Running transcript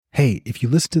Hey, if you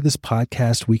listen to this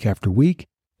podcast week after week,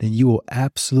 then you will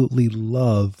absolutely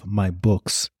love my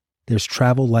books. There's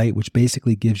Travel Light, which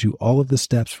basically gives you all of the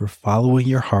steps for following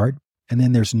your heart. And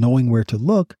then there's Knowing Where to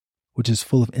Look, which is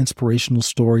full of inspirational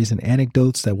stories and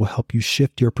anecdotes that will help you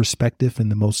shift your perspective in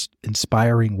the most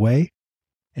inspiring way.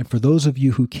 And for those of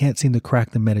you who can't seem to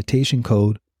crack the meditation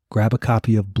code, grab a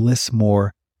copy of Bliss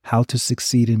More, How to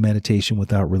Succeed in Meditation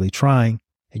Without Really Trying,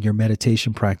 and your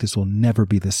meditation practice will never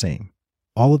be the same.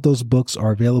 All of those books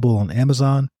are available on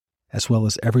Amazon, as well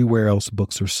as everywhere else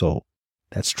books are sold.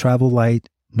 That's Travel Light,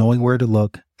 Knowing Where to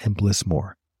Look, and Bliss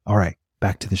More. All right,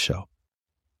 back to the show.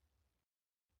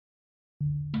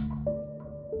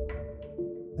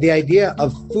 The idea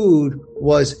of food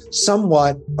was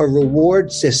somewhat a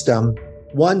reward system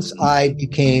once I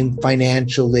became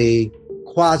financially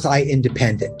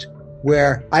quasi-independent,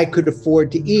 where I could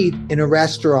afford to eat in a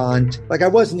restaurant. Like I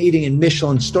wasn't eating in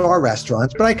Michelin star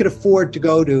restaurants, but I could afford to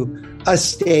go to a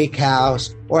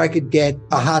steakhouse, or I could get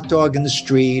a hot dog in the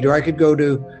street, or I could go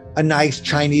to a nice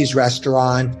Chinese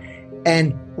restaurant,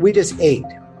 and we just ate.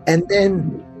 And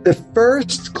then the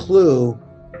first clue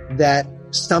that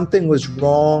something was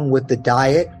wrong with the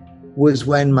diet was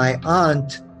when my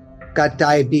aunt got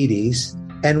diabetes,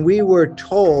 and we were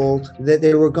told that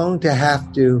they were going to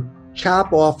have to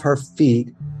chop off her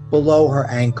feet below her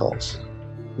ankles,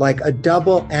 like a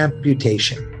double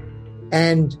amputation.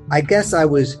 And I guess I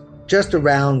was just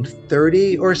around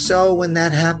 30 or so when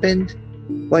that happened.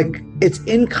 Like, it's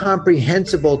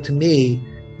incomprehensible to me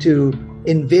to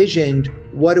envision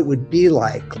what it would be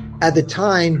like. At the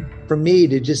time, for me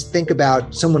to just think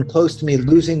about someone close to me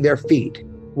losing their feet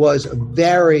was a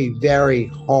very, very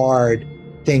hard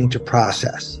thing to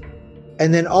process.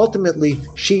 And then ultimately,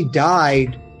 she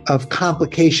died of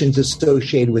complications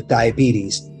associated with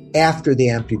diabetes after the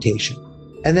amputation.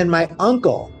 And then my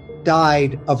uncle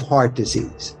died of heart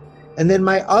disease. And then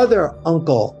my other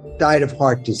uncle died of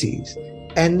heart disease.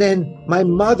 And then my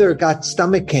mother got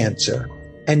stomach cancer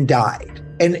and died.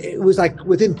 And it was like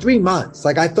within 3 months.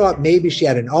 Like I thought maybe she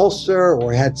had an ulcer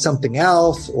or had something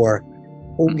else or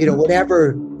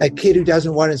whatever a kid who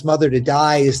doesn't want his mother to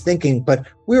die is thinking. But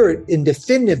we were in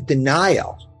definitive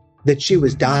denial that she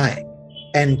was dying.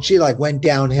 And she went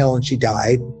downhill and she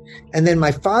died. And then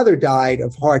my father died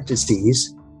of heart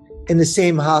disease in the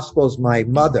same hospital as my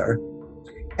mother.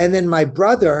 And then my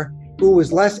brother, who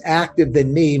was less active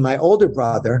than me, my older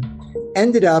brother,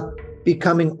 ended up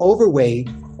becoming overweight,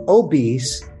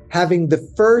 obese, having the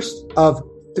first of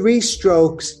 3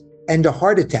 strokes and a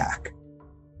heart attack.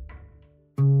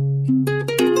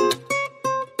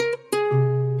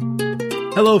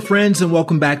 Hello, friends, and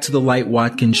welcome back to the Light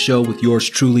Watkins Show with yours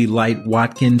truly, Light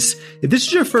Watkins. If this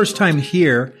is your first time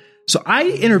here, so I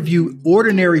interview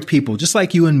ordinary people just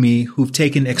like you and me who've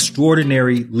taken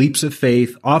extraordinary leaps of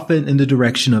faith, often in the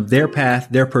direction of their path,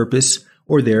 their purpose,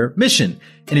 or their mission.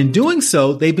 And in doing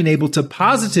so, they've been able to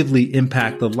positively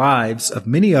impact the lives of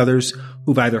many others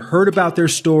who've either heard about their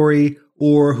story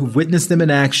or who've witnessed them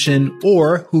in action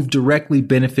or who've directly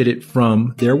benefited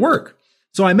from their work.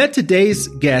 So I met today's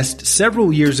guest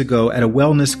several years ago at a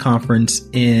wellness conference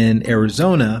in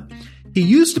Arizona. He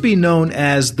used to be known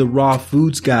as the raw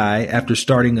foods guy after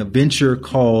starting a venture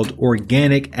called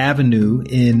Organic Avenue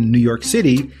in New York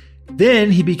City.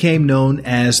 Then he became known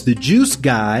as the juice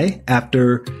guy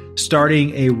after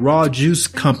starting a raw juice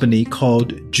company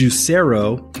called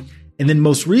Juicero. And then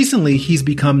most recently, he's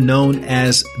become known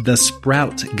as the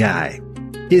Sprout guy.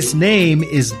 His name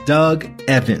is Doug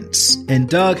Evans, and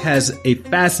Doug has a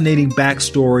fascinating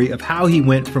backstory of how he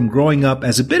went from growing up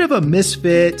as a bit of a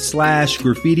misfit /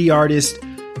 graffiti artist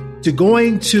to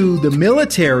going to the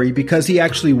military because he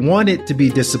actually wanted to be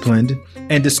disciplined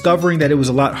and discovering that it was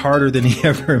a lot harder than he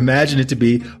ever imagined it to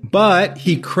be. But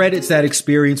he credits that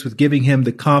experience with giving him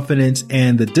the confidence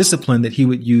and the discipline that he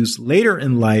would use later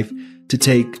in life to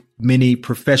take many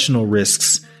professional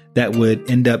risks that would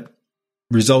end up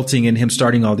resulting in him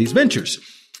starting all these ventures.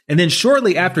 And then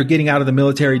shortly after getting out of the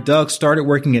military, Doug started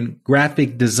working in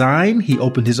graphic design. He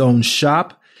opened his own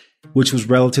shop, which was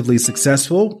relatively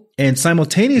successful. And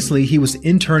simultaneously, he was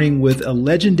interning with a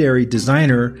legendary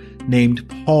designer named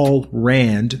Paul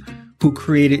Rand, who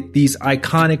created these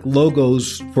iconic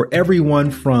logos for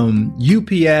everyone from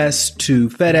UPS to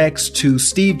FedEx to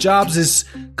Steve Jobs'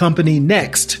 company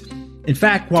Next. In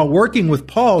fact, while working with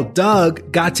Paul,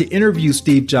 Doug got to interview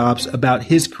Steve Jobs about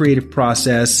his creative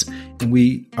process, and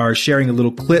we are sharing a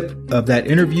little clip of that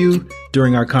interview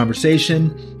during our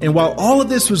conversation. And while all of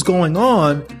this was going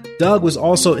on, Doug was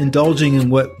also indulging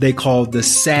in what they call the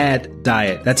SAD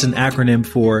diet. That's an acronym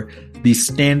for the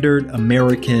Standard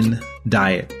American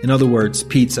Diet. In other words,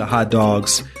 pizza, hot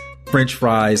dogs, French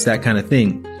fries, that kind of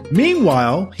thing.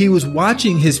 Meanwhile, he was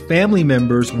watching his family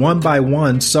members one by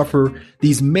one suffer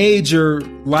these major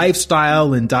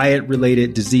lifestyle and diet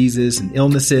related diseases and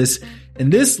illnesses.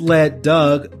 And this led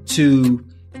Doug to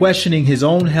questioning his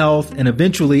own health and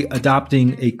eventually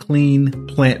adopting a clean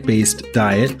plant-based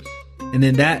diet. And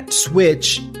then that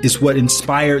switch is what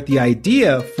inspired the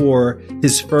idea for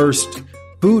his first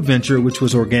food venture, which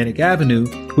was Organic Avenue,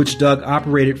 which Doug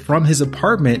operated from his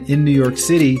apartment in New York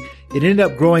City. It ended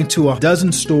up growing to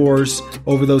 12 stores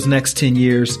over those next 10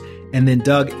 years. And then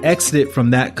Doug exited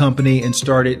from that company and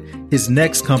started his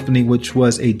next company, which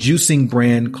was a juicing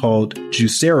brand called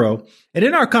Juicero. And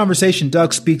in our conversation,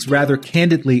 Doug speaks rather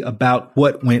candidly about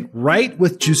what went right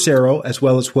with Juicero as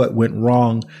well as what went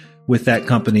wrong with that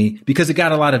company, because it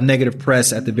got a lot of negative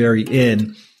press at the very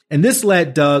end. And this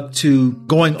led Doug to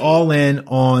going all in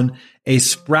on a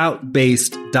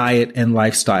sprout-based diet and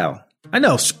lifestyle. I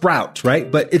know, sprouts, right?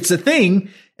 But it's a thing.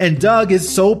 And Doug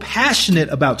is so passionate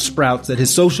about sprouts that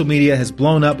his social media has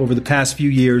blown up over the past few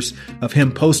years of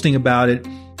him posting about it.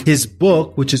 His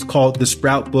book, which is called The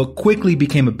Sprout Book, quickly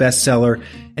became a bestseller,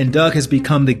 and Doug has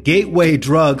become the gateway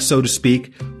drug, so to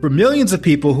speak, for millions of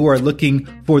people who are looking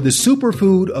for the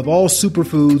superfood of all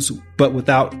superfoods, but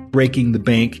without breaking the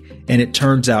bank. And it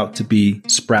turns out to be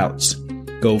sprouts.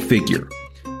 Go figure.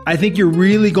 I think you're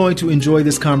really going to enjoy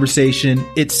this conversation.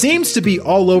 It seems to be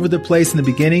all over the place in the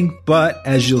beginning, but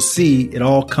as you'll see, it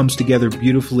all comes together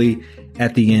beautifully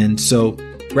at the end. So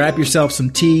grab yourself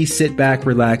some tea, sit back,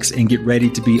 relax, and get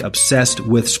ready to be obsessed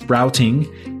with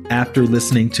sprouting after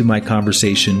listening to my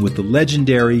conversation with the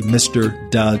legendary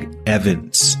Mr. Doug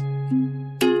Evans.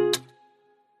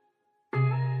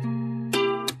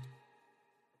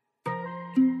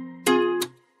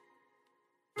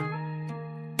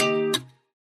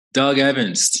 Doug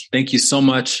Evans, thank you so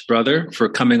much, brother, for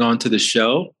coming on to the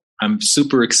show. I'm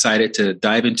super excited to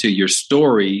dive into your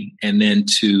story and then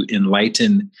to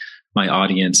enlighten my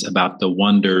audience about the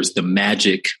wonders, the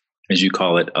magic, as you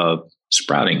call it, of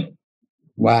sprouting.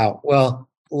 Wow. Well,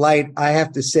 Light, I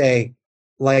have to say,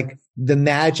 like the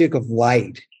magic of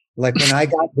light. Like when I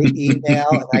got the email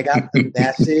and I got the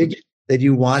message that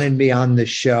you wanted me on the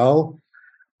show,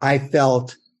 I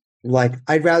felt like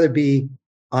I'd rather be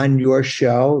on your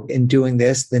show and doing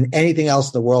this than anything else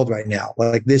in the world right now.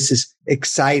 Like this is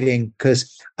exciting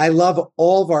because I love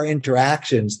all of our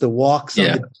interactions, the walks on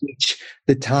the beach,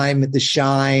 the time at the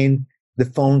Shine, the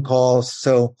phone calls.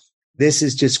 So this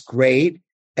is just great.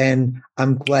 And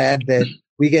I'm glad that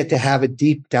we get to have a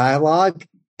deep dialogue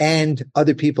and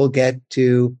other people get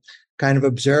to kind of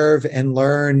observe and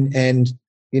learn and,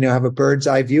 have a bird's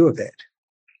eye view of it.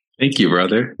 Thank you,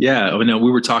 brother. Yeah.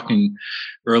 We were talking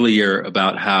earlier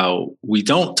about how we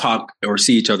don't talk or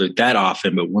see each other that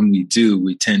often, but when we do,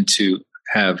 we tend to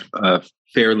have a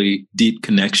fairly deep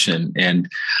connection. And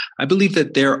I believe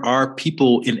that there are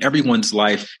people in everyone's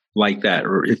life like that,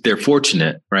 or if they're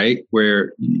fortunate, right?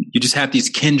 Where you just have these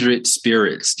kindred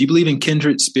spirits. Do you believe in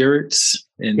kindred spirits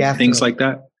and things like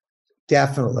that?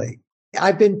 Definitely.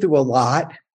 I've been through a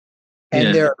lot,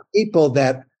 and there are people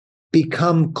that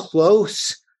become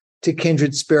close to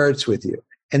kindred spirits with you,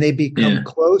 and they become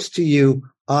close to you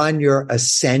on your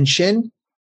ascension.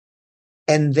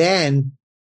 And then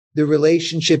the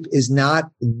relationship is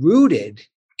not rooted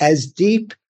as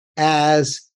deep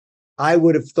as I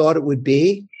would have thought it would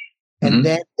be. And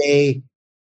then they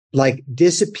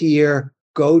disappear,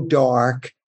 go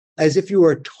dark, as if you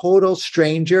were a total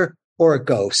stranger or a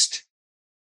ghost.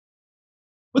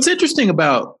 What's interesting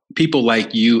about people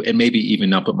like you, and maybe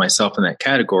even I'll put myself in that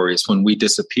category, is when we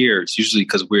disappear, it's usually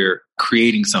because we're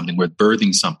creating something, we're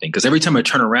birthing something. Because every time I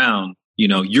turn around,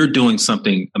 you're doing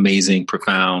something amazing,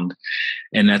 profound.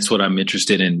 And that's what I'm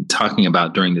interested in talking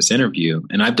about during this interview.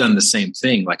 And I've done the same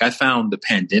thing. I found the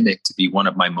pandemic to be one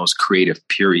of my most creative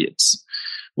periods.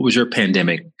 What was your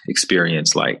pandemic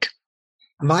experience like?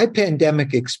 My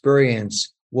pandemic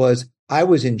experience was I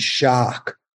was in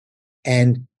shock,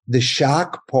 and the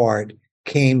shock part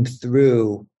came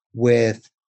through with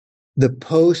the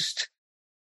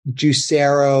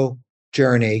post-Juicero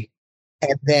journey,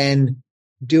 and then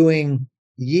doing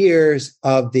years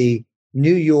of the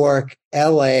New York,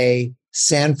 LA,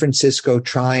 San Francisco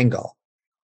triangle,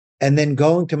 and then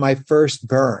going to my first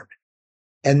burn.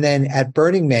 And then at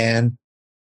Burning Man,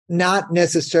 not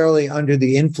necessarily under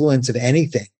the influence of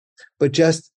anything, but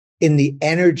just in the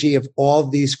energy of all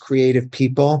of these creative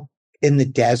people in the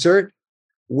desert,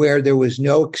 where there was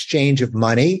no exchange of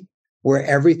money, where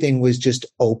everything was just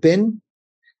open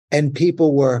and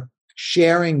people were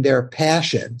sharing their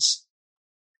passions.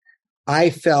 I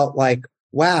felt like,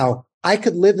 wow, I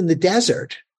could live in the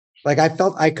desert. I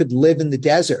felt I could live in the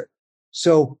desert.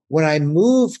 So when I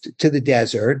moved to the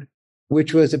desert,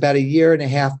 which was about a year and a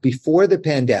half before the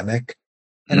pandemic,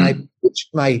 and I pitched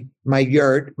my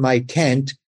yurt, my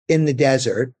tent in the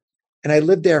desert, and I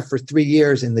lived there for 3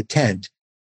 years in the tent.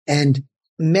 And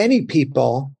many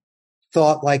people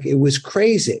thought like it was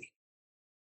crazy.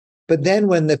 But then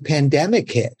when the pandemic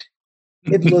hit,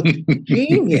 it looked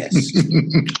genius.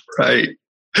 Right.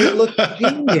 It looked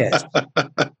genius.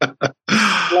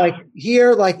 Like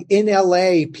here, like in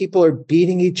LA, people are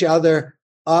beating each other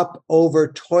up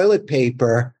over toilet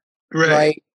paper.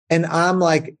 Right. And I'm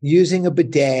like using a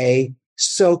bidet,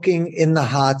 soaking in the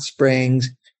hot springs,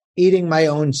 eating my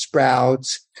own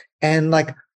sprouts. And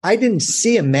like, I didn't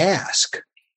see a mask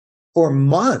for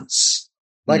months.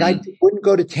 Like I wouldn't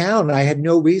go to town. I had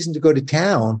no reason to go to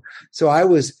town. So I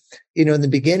was, in the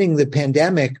beginning of the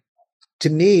pandemic, to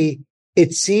me,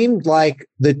 it seemed like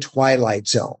the Twilight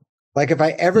Zone. Like if I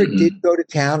ever did go to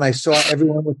town, I saw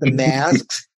everyone with the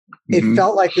masks. It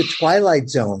felt like the Twilight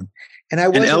Zone. And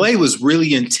LA was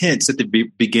really intense at the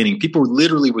beginning. People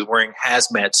literally were wearing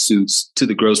hazmat suits to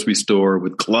the grocery store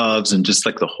with gloves and just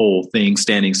like the whole thing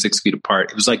standing 6 feet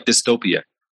apart. It was like dystopia.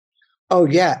 Oh,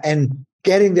 yeah. And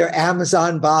getting their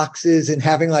Amazon boxes and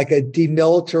having like a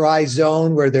demilitarized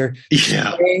zone where they're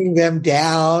spraying them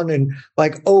down and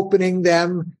like opening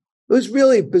them. It was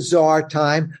really a bizarre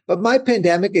time. But my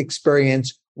pandemic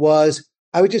experience was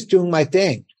I was just doing my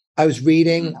thing. I was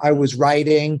reading, I was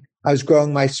writing, I was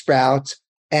growing my sprouts.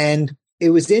 And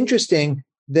it was interesting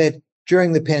that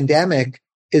during the pandemic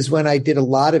is when I did a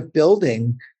lot of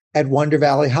building at Wonder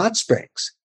Valley Hot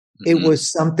Springs. It was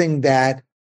something that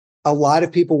a lot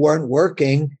of people weren't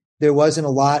working. There wasn't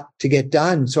a lot to get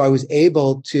done. So I was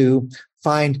able to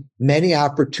find many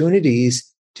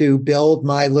opportunities to build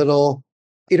my little,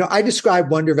 I describe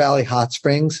Wonder Valley Hot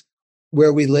Springs,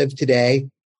 where we live today,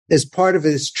 as part of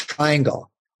this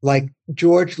triangle, like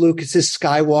George Lucas's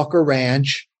Skywalker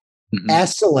Ranch,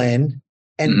 Esalen,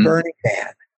 and Burning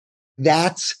Man.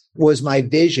 That was my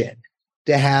vision,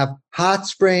 to have hot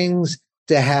springs,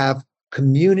 to have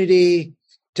community,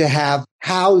 to have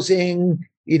housing,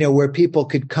 where people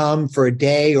could come for a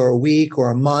day or a week or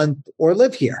a month or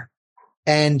live here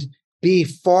and be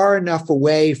far enough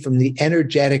away from the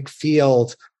energetic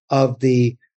field of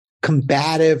the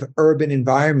combative urban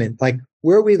environment. Like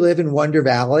where we live in Wonder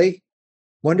Valley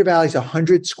is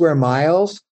 100 square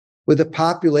miles with a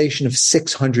population of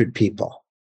 600 people.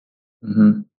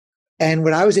 And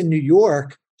when I was in New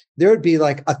York, there would be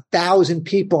like 1,000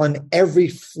 people on every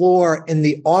floor in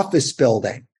the office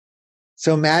building.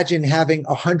 So imagine having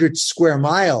 100 square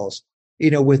miles,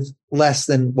 with less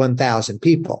than 1,000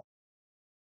 people.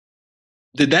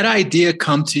 Did that idea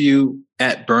come to you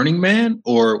at Burning Man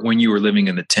or when you were living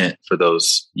in the tent for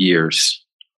those years?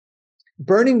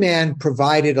 Burning Man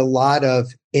provided a lot of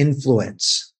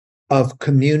influence, of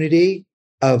community,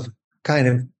 of kind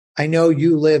of, I know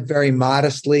you live very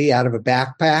modestly out of a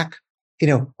backpack.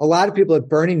 A lot of people at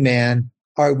Burning Man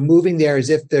are moving there as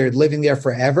if they're living there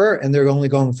forever and they're only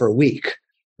going for a week,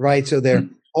 right? So they're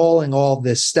hauling all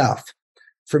this stuff.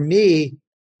 For me,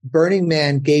 Burning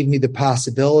Man gave me the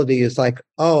possibility is like,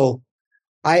 oh,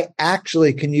 I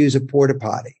actually can use a porta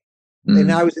potty.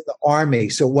 And I was in the Army,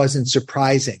 so it wasn't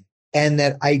surprising. And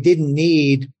that I didn't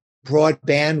need broad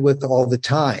bandwidth all the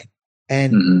time.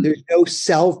 And there's no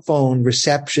cell phone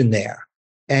reception there.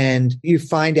 And you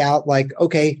find out like,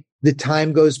 okay, the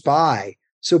time goes by.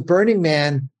 So Burning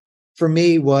Man for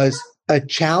me was a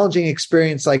challenging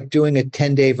experience, like doing a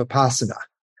 10-day Vipassana.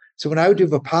 So when I would do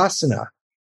Vipassana,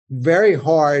 very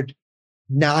hard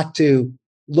not to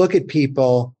look at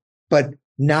people, but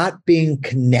not being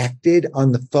connected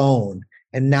on the phone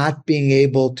and not being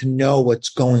able to know what's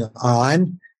going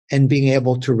on and being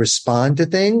able to respond to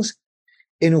things.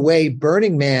 In a way,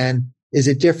 Burning Man is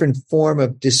a different form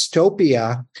of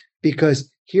dystopia because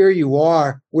here you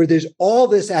are where there's all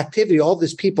this activity, all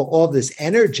this people, all this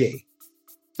energy,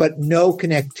 but no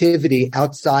connectivity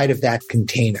outside of that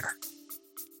container.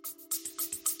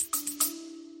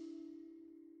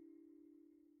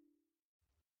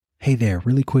 Hey there,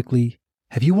 really quickly.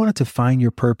 Have you wanted to find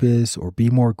your purpose or be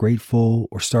more grateful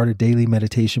or start a daily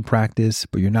meditation practice,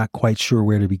 but you're not quite sure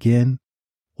where to begin?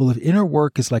 Well, if inner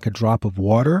work is like a drop of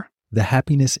water,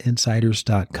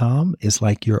 thehappinessinsiders.com is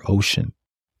like your ocean.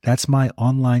 That's my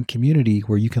online community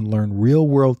where you can learn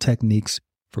real-world techniques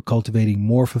for cultivating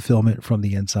more fulfillment from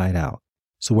the inside out.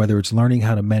 So whether it's learning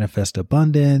how to manifest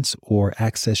abundance or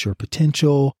access your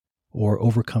potential or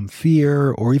overcome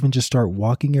fear or even just start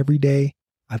walking every day,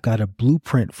 I've got a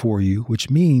blueprint for you, which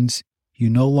means you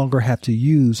no longer have to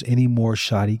use any more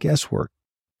shoddy guesswork.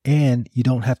 And you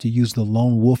don't have to use the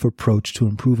lone wolf approach to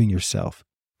improving yourself.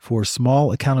 For a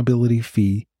small accountability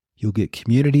fee, you'll get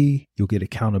community, you'll get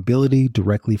accountability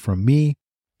directly from me,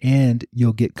 and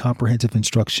you'll get comprehensive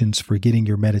instructions for getting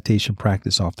your meditation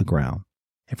practice off the ground.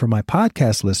 And for my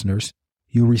podcast listeners,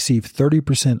 you'll receive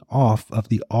 30% off of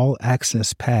the all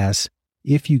access pass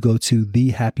if you go to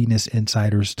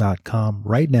thehappinessinsiders.com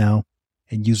right now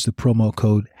and use the promo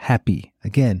code HAPPY.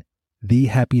 Again,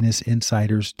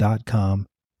 thehappinessinsiders.com.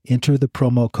 Enter the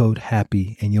promo code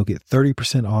HAPPY and you'll get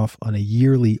 30% off on a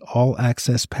yearly all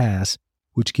access pass,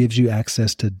 which gives you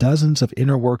access to dozens of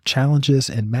inner work challenges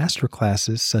and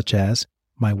masterclasses, such as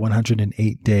my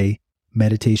 108-day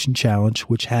meditation challenge,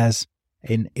 which has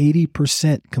an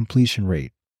 80% completion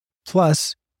rate.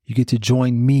 Plus, you get to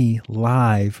join me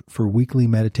live for weekly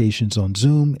meditations on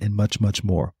Zoom and much, much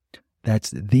more.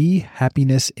 That's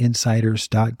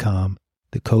thehappinessinsiders.com.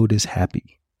 The code is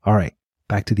HAPPY. All right,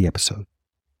 back to the episode.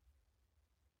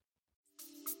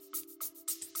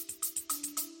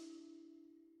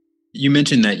 You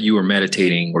mentioned that you were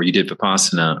meditating or you did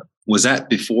Vipassana. Was that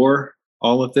before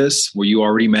all of this? Were you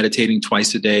already meditating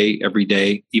twice a day, every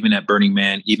day, even at Burning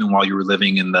Man, even while you were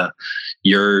living in the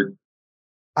yurt?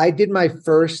 I did my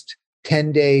first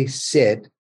 10-day sit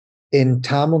in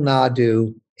Tamil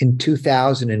Nadu in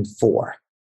 2004.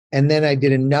 And then I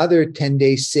did another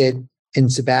 10-day sit in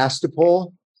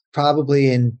Sebastopol, probably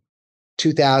in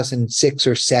 2006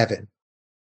 or 7.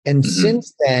 And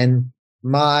since then,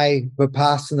 my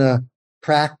Vipassana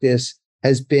practice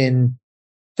has been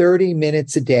 30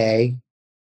 minutes a day,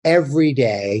 every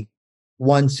day,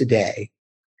 once a day.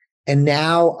 And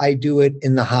now I do it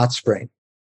in the hot spring.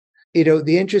 You know,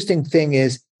 the interesting thing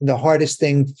is the hardest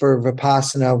thing for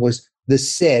Vipassana was the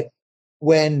sit.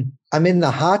 When I'm in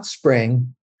the hot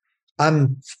spring,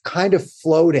 I'm kind of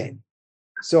floating.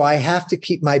 So I have to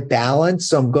keep my balance.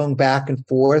 So I'm going back and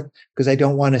forth because I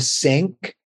don't want to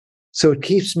sink. So it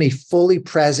keeps me fully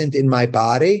present in my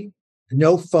body.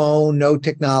 No phone, no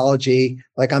technology.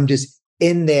 Like I'm just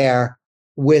in there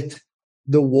with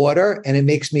the water, and it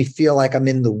makes me feel like I'm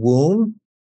in the womb.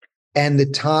 And the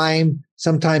time,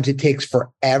 sometimes it takes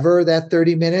forever, that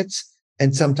 30 minutes,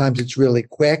 and sometimes it's really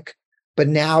quick. But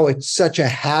now it's such a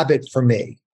habit for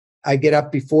me. I get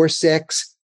up before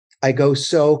 6, I go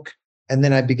soak, and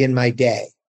then I begin my day.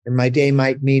 And my day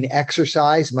might mean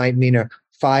exercise, might mean a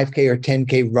 5K or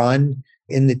 10K run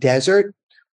in the desert,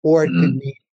 or it could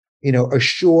mean, you know, a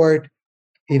short,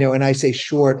 you know, and I say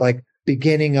short, like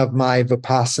beginning of my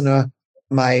Vipassana,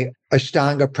 my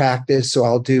Ashtanga practice. So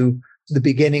I'll do the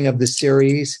beginning of the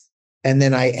series and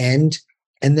then I end,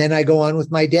 and then I go on with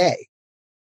my day.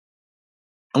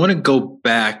 I want to go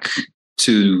back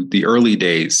to the early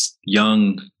days,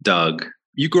 young Doug.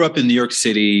 You grew up in New York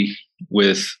City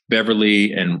with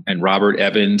Beverly and Robert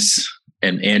Evans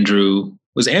and Andrew.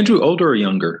 Was Andrew older or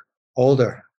younger?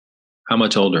 Older. How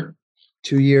much older?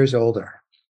 2 years older.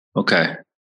 Okay.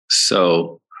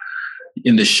 So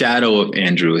in the shadow of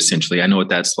Andrew, essentially, I know what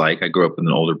that's like. I grew up with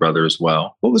an older brother as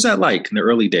well. What was that like in the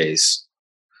early days?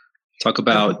 Talk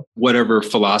about whatever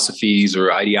philosophies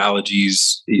or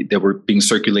ideologies that were being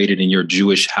circulated in your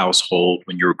Jewish household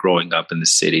when you were growing up in the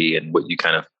city and what you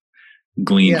kind of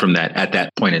gleaned from that at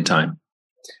that point in time.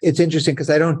 It's interesting because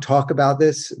I don't talk about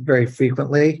this very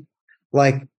frequently.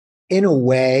 Like, in a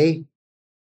way,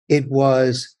 it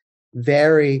was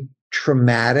very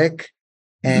traumatic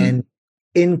and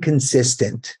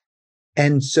inconsistent.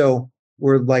 And so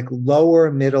we're like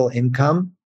lower middle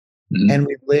income, and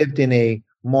we lived in a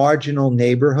marginal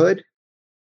neighborhood.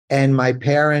 And my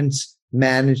parents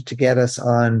managed to get us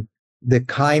on the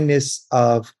kindness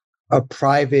of a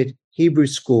private Hebrew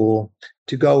school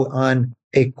to go on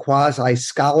a quasi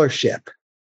scholarship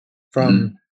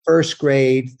from first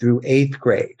grade through 8th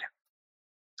grade.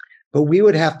 But we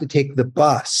would have to take the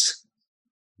bus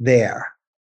there.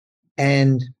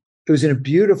 And it was in a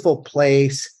beautiful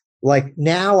place. Like,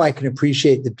 now I can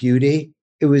appreciate the beauty.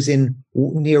 It was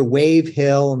near Wave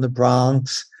Hill in the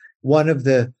Bronx. One of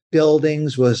the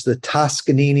buildings was the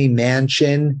Toscanini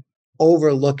Mansion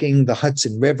overlooking the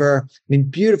Hudson River. I mean,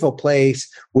 beautiful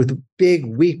place with big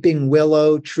weeping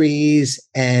willow trees.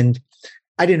 And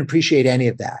I didn't appreciate any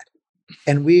of that.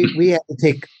 And we had to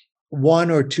take 1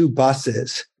 or 2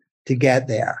 buses to get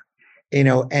there, you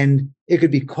know, and it could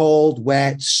be cold,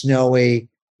 wet, snowy.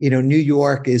 You know, New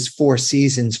York is 4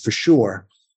 seasons for sure.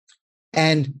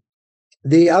 And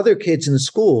the other kids in the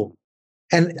school,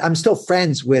 and I'm still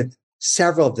friends with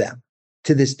several of them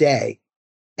to this day,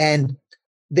 and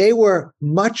they were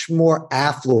much more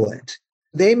affluent.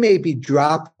 They may be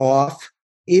dropped off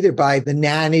either by the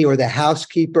nanny or the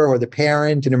housekeeper or the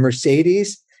parent in a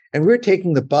Mercedes, and we were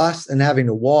taking the bus and having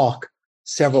to walk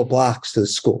several blocks to the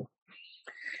school.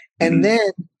 And then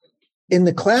in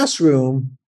the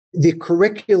classroom, the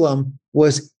curriculum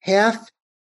was half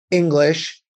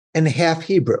English and half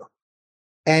Hebrew.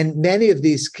 And many of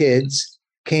these kids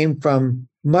came from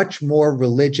much more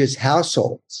religious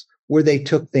households where they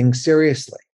took things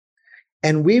seriously.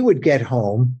 And we would get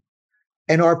home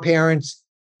and our parents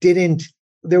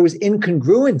there was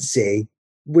incongruency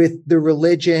with the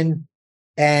religion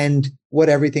and what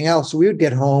everything else. So we would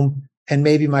get home and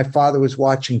maybe my father was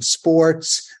watching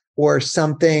sports or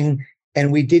something,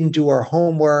 and we didn't do our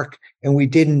homework and we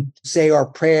didn't say our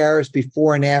prayers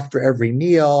before and after every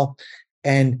meal.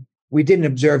 And we didn't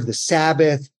observe the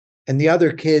Sabbath, and the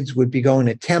other kids would be going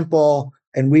to temple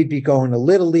and we'd be going to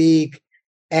Little League.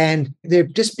 And there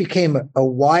just became a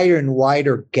wider and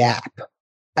wider gap.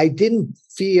 I didn't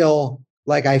feel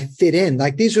like I fit in.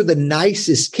 Like these were the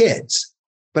nicest kids,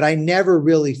 but I never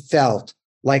really felt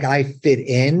like I fit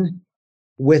in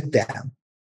with them.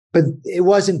 But it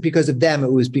wasn't because of them,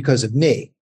 it was because of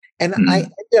me. And I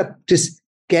ended up just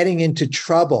getting into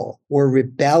trouble or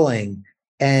rebelling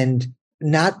and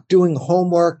not doing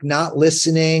homework, not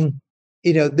listening.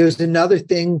 There's another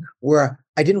thing where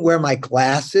I didn't wear my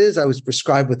glasses. I was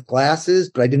prescribed with glasses,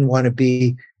 but I didn't want to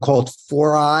be called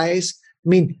Four Eyes. I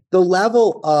mean, the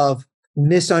level of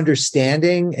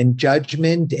misunderstanding and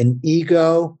judgment and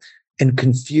ego and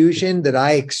confusion that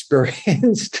I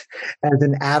experienced as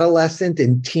an adolescent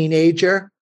and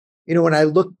teenager, when I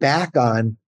look back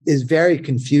on, is very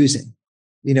confusing,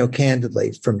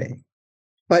 candidly for me.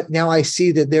 But now I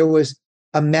see that there was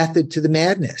a method to the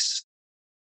madness.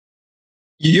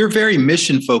 You're very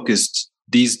mission focused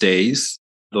these days.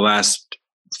 The last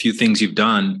few things you've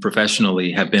done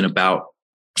professionally have been about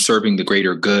serving the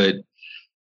greater good.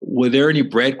 Were there any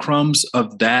breadcrumbs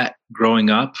of that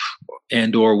growing up?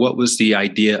 And or what was the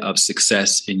idea of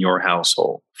success in your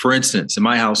household? For instance, in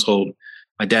my household,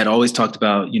 my dad always talked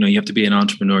about, you have to be an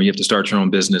entrepreneur, you have to start your own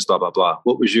business, blah, blah, blah.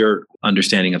 What was your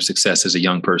understanding of success as a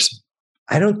young person?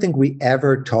 I don't think we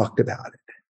ever talked about it.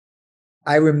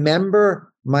 I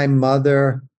remember my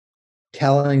mother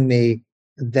telling me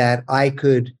that I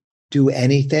could do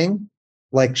anything,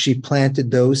 like she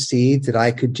planted those seeds that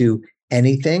I could do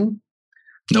anything.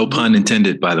 No pun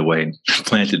intended, by the way,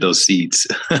 planted those seeds.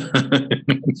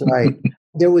 That's right.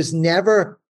 There was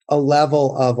never a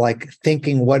level of like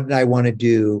thinking, what did I want to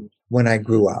do when I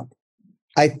grew up?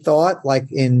 I thought like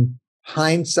in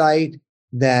hindsight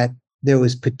that there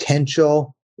was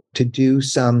potential to do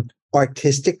some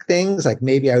artistic things, like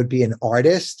maybe I would be an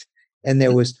artist, and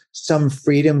there was some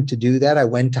freedom to do that. I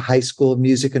went to high school of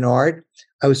music and art.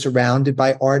 I was surrounded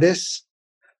by artists,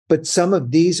 but some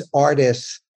of these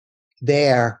artists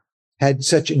there had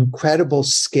such incredible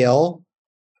skill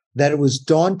that it was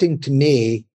daunting to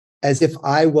me, as if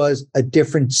I was a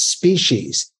different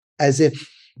species, as if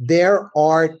their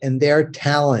art and their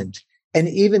talent and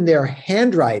even their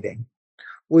handwriting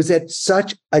was at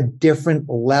such a different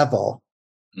level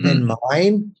than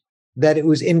mine that it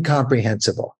was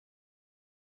incomprehensible.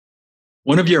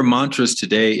 One of your mantras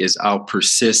today is, I'll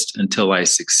persist until I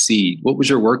succeed. What was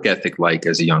your work ethic like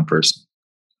as a young person?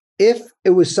 If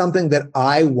it was something that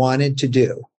I wanted to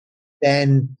do,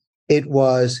 then it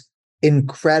was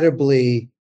incredibly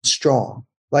strong.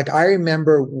 Like I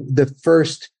remember the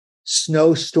first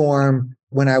snowstorm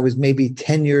when I was maybe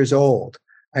 10 years old.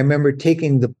 I remember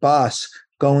taking the bus,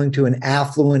 going to an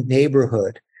affluent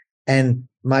neighborhood, and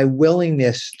my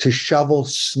willingness to shovel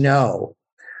snow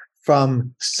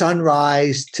from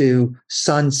sunrise to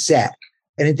sunset.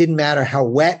 And it didn't matter how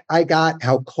wet I got,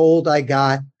 how cold I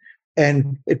got.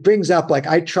 And it brings up, like,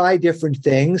 I try different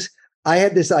things. I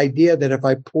had this idea that if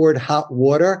I poured hot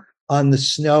water on the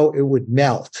snow, it would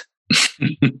melt.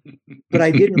 But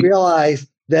I didn't realize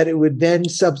that it would then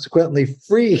subsequently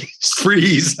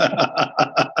freeze.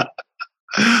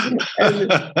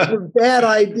 Bad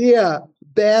idea.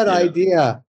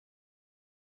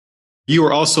 You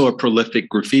were also a prolific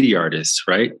graffiti artist,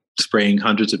 right? Spraying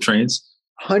hundreds of trains?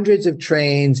 Hundreds of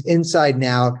trains, inside and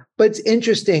out. But it's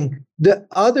interesting, the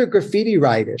other graffiti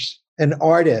writers and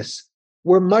artists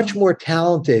were much more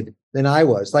talented than I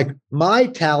was. Like my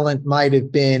talent might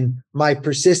have been my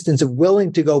persistence of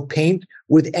willing to go paint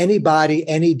with anybody,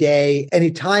 any day,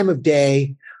 any time of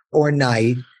day or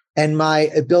night, and my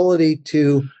ability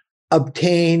to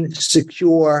obtain,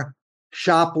 secure,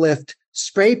 shoplift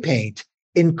spray paint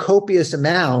in copious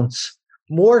amounts,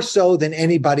 more so than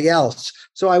anybody else.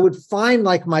 So I would find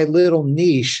like my little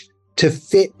niche to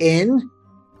fit in,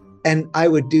 and I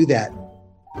would do that.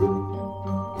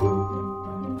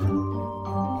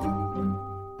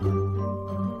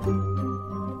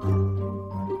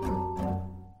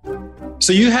 So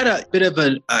So you had a bit of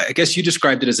I guess you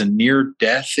described it as a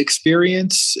near-death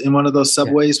experience in one of those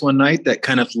subways one night that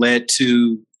kind of led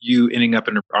to you ending up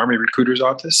in an Army recruiter's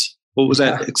office. What was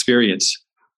that experience?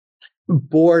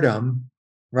 Boredom,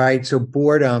 right? So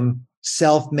boredom,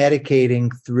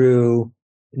 self-medicating through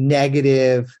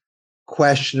negative,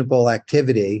 questionable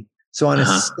activity. So on a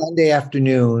Sunday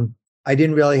afternoon, I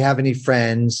didn't really have any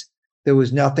friends. There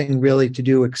was nothing really to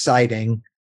do exciting.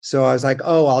 So I was like,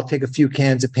 oh, I'll take a few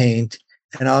cans of paint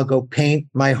and I'll go paint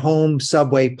my home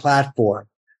subway platform.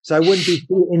 So I wouldn't be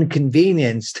too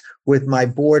inconvenienced with my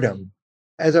boredom.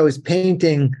 As I was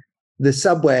painting the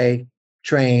subway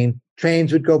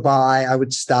trains would go by, I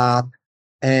would stop.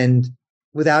 And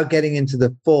without getting into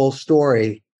the full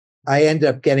story, I ended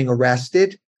up getting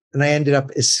arrested and I ended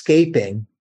up escaping.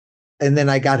 And then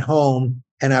I got home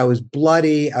and I was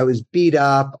bloody. I was beat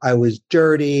up. I was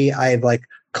dirty. I had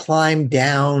climbed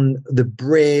down the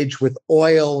bridge with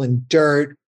oil and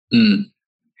dirt and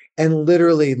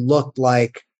literally looked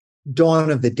like Dawn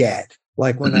of the Dead,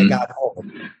 when I got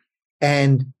home.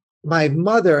 And my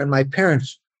mother and my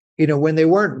parents, when they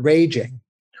weren't raging,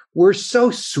 were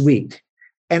so sweet.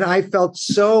 And I felt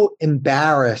so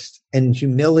embarrassed and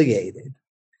humiliated.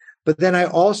 But then I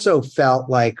also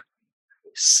felt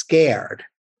scared,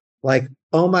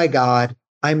 oh my God,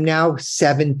 I'm now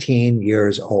 17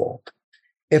 years old.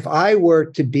 If I were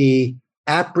to be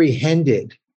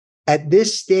apprehended at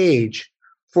this stage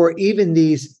for even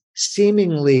these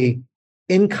seemingly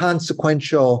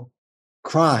inconsequential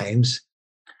crimes,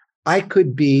 I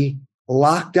could be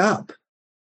locked up.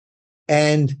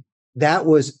 And that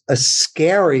was a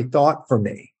scary thought for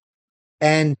me.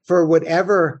 And for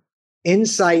whatever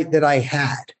insight that I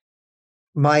had,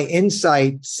 my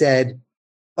insight said,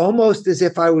 almost as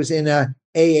if I was in a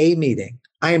AA meeting,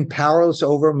 I am powerless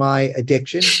over my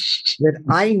addiction, that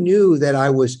I knew that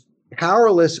I was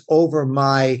powerless over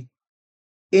my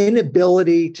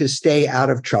inability to stay out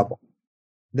of trouble,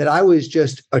 that I was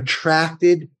just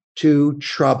attracted to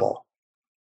trouble.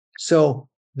 So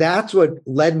that's what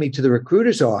led me to the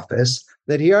recruiter's office,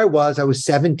 that here I was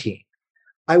 17.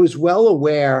 I was well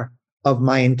aware of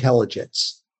my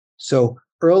intelligence. So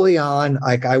early on,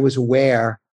 I was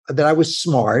aware that I was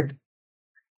smart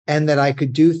and that I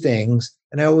could do things.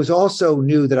 And I was also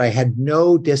knew that I had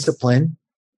no discipline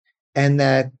and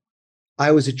that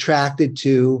I was attracted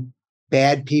to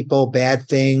bad people, bad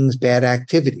things, bad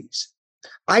activities.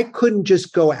 I couldn't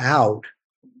just go out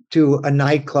to a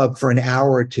nightclub for an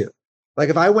hour or two.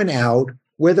 If I went out,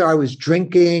 whether I was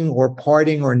drinking or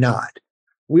partying or not,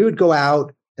 we would go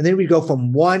out and then we'd go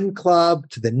from one club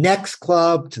to the next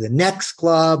club to the next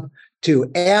club to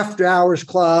after hours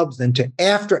clubs, then to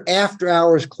after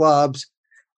hours clubs,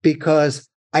 because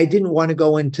I didn't want to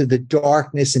go into the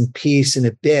darkness and peace and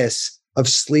abyss of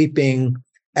sleeping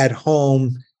at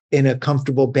home in a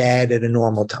comfortable bed at a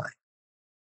normal time.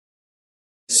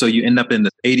 So you end up in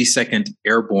the 82nd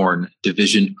Airborne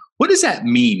Division. What does that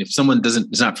mean? If someone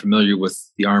is not familiar with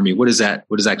the Army, what does that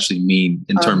actually mean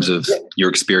in terms of your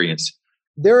experience?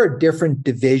 There are different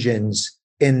divisions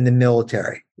in the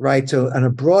military, right? So on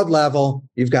a broad level,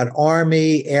 you've got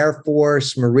Army, Air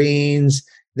Force, Marines,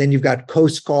 then you've got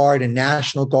Coast Guard and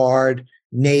National Guard,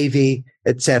 Navy,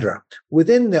 etc.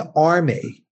 Within the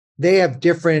Army, they have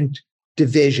different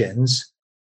divisions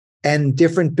and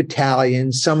different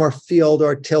battalions. Some are field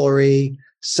artillery,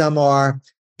 some are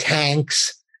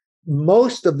tanks.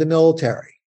 Most of the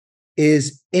military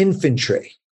is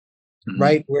infantry,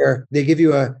 right? Where they give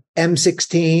you a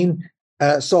M16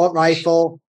 assault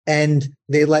rifle and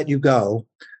they let you go.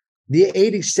 The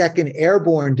 82nd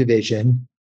Airborne Division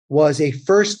was a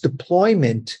first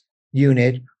deployment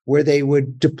unit where they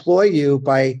would deploy you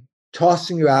by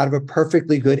tossing you out of a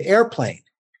perfectly good airplane.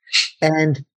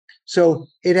 And so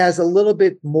it has a little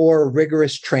bit more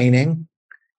rigorous training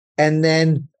and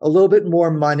then a little bit more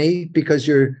money because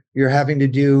you're having to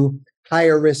do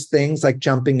higher risk things like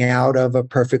jumping out of a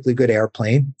perfectly good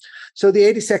airplane. So the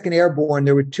 82nd Airborne,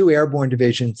 there were two airborne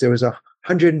divisions. There was a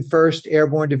 101st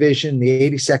Airborne Division, the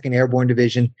 82nd Airborne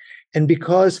Division. And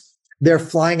because they're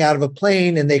flying out of a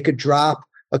plane and they could drop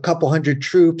a couple hundred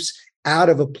troops out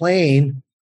of a plane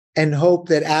and hope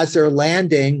that as they're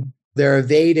landing, they're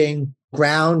evading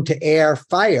ground to air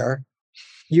fire,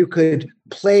 you could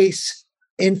place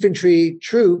infantry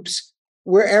troops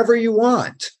wherever you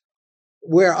want,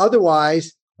 where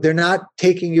otherwise they're not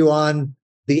taking you on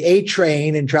the A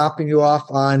train and dropping you off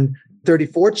on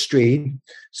 34th Street.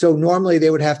 So normally they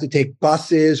would have to take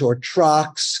buses or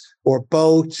trucks or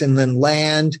boats and then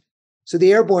land. So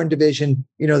the Airborne Division,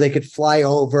 they could fly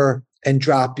over and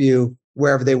drop you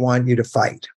wherever they want you to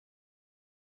fight.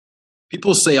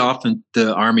 People say often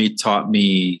the Army taught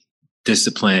me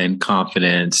discipline,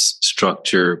 confidence,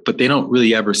 structure, but they don't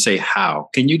really ever say how.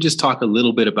 Can you just talk a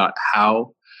little bit about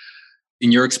how,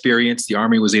 in your experience, the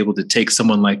Army was able to take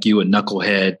someone like you, a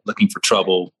knucklehead looking for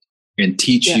trouble, and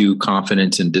teach you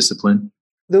confidence and discipline?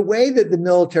 The way that the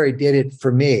military did it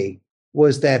for me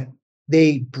was that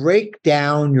they break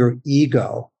down your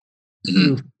ego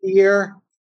through fear,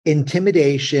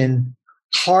 intimidation,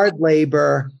 hard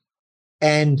labor,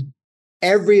 and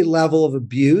every level of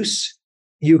abuse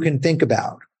you can think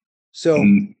about. So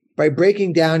by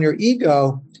breaking down your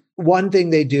ego, one thing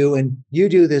they do, and you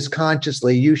do this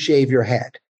consciously, you shave your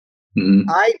head.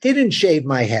 I didn't shave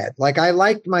my head. Like, I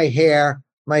liked my hair.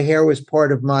 My hair was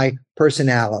part of my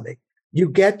personality. You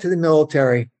get to the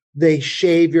military, they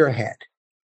shave your head.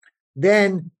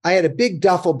 Then I had a big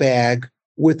duffel bag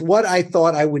with what I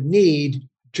thought I would need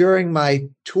during my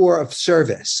tour of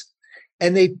service.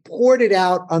 And they poured it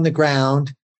out on the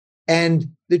ground. And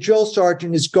the drill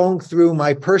sergeant is going through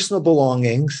my personal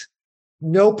belongings,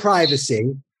 no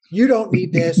privacy. You don't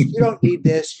need this. You don't need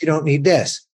this. You don't need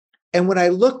this. And when I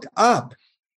looked up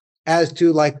as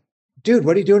to like, dude,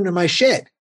 what are you doing to my shit?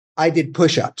 I did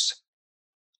push-ups.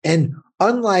 And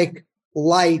unlike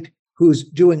Light, who's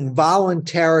doing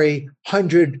voluntary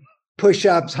 100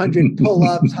 push-ups, 100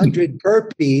 pull-ups, 100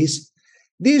 burpees,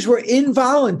 these were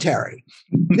involuntary.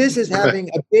 This is having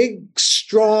a big,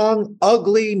 strong,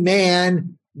 ugly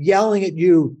man yelling at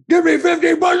you, give me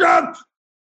 50 push-ups.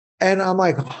 And I'm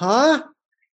like, huh?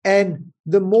 And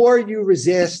the more you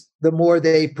resist, the more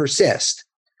they persist.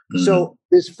 So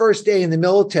this first day in the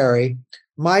military,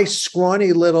 my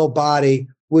scrawny little body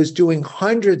was doing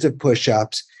hundreds of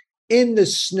push-ups in the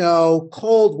snow,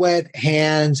 cold, wet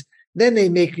hands. Then they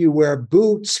make you wear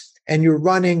boots and you're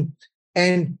running.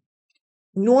 And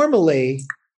normally,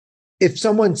 if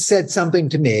someone said something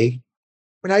to me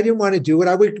and I didn't want to do it,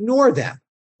 I would ignore them.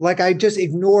 Like, I just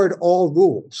ignored all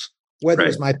rules, whether it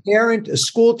was my parent, a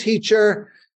school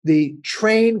teacher, the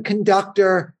train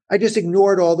conductor. I just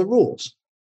ignored all the rules.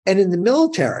 And in the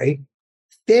military,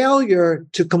 failure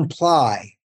to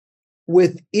comply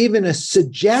with even a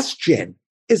suggestion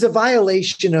is a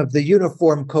violation of the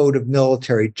Uniform Code of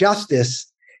Military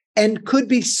Justice and could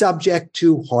be subject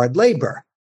to hard labor.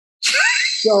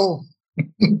 So,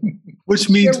 which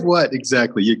means what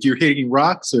exactly? You're hitting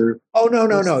rocks, or? Oh,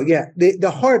 no. Yeah.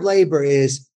 The hard labor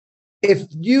is if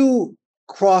you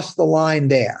cross the line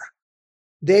there,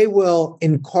 they will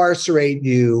incarcerate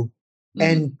you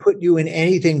and put you in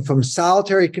anything from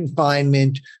solitary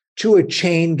confinement to a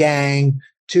chain gang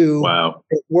to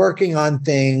working on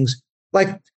things.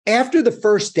 Like, after the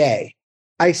first day,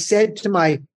 I said to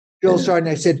my drill sergeant,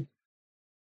 I said,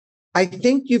 I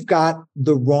think you've got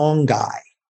the wrong guy.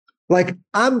 Like,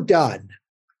 I'm done.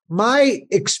 My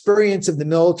experience of the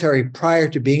military prior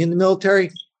to being in the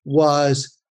military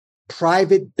was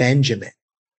Private Benjamin,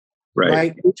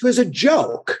 right? Which was a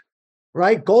joke,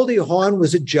 right? Goldie Hawn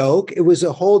was a joke. It was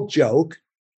a whole joke.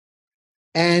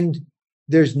 And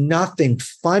there's nothing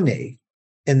funny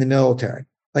in the military.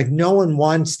 Like, no one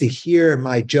wants to hear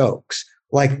my jokes.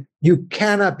 Like, you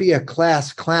cannot be a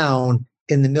class clown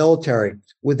in the military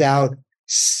without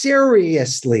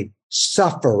seriously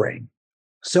suffering.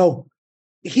 So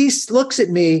he looks at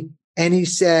me and he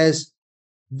says,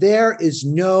 there is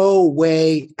no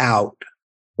way out.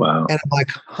 Wow. And I'm like,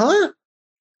 huh?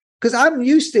 Because I'm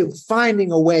used to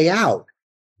finding a way out.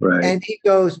 Right. And he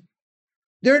goes,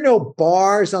 there are no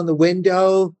bars on the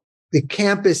window. The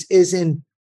campus isn't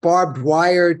barbed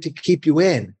wire to keep you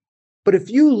in. But if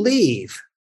you leave,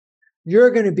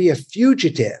 you're going to be a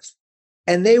fugitive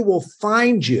and they will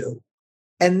find you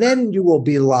and then you will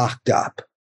be locked up.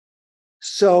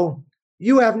 So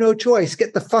you have no choice.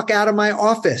 Get the fuck out of my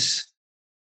office.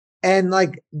 And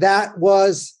like, that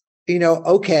was,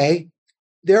 okay.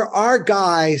 There are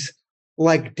guys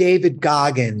like David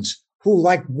Goggins who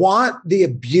like want the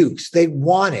abuse. They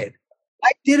want it.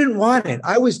 I didn't want it.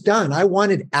 I was done. I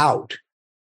wanted out.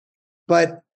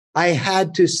 But I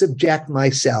had to subject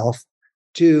myself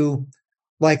to,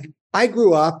 like, I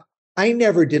grew up, I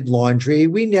never did laundry.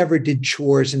 We never did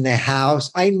chores in the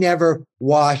house. I never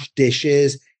washed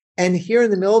dishes. And here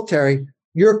in the military,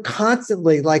 you're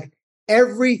constantly like,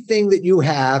 everything that you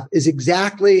have is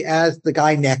exactly as the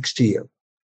guy next to you.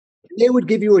 They would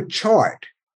give you a chart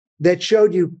that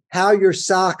showed you how your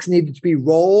socks needed to be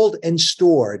rolled and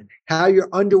stored, how your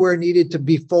underwear needed to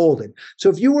be folded. So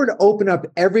if you were to open up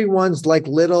everyone's like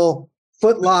little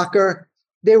Foot Locker,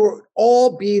 they would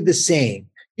all be the same.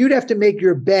 You'd have to make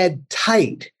your bed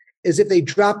tight, as if they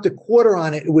dropped a quarter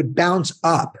on it, it would bounce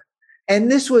up.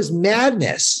 And this was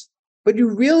madness, but you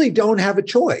really don't have a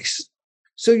choice.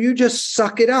 So you just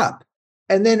suck it up.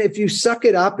 And then if you suck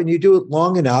it up and you do it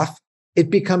long enough, it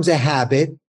becomes a habit,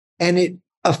 and it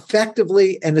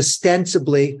effectively and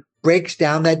ostensibly breaks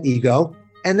down that ego.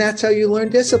 And that's how you learn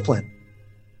discipline.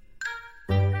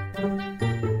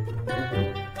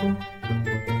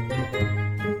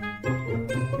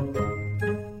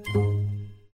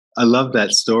 I love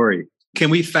that story. Can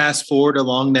we fast forward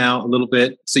along now a little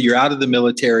bit? So you're out of the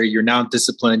military, you're now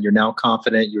disciplined, you're now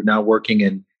confident, you're now working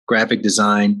in graphic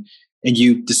design, and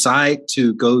you decide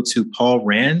to go to Paul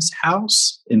Rand's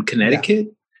house in Connecticut.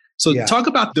 Yeah. So talk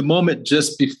about the moment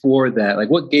just before that. Like,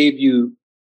 what gave you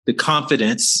the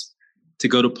confidence to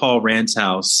go to Paul Rand's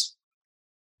house?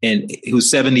 And he was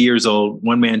 70 years old,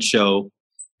 one-man show,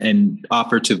 and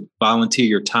offered to volunteer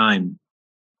your time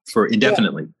for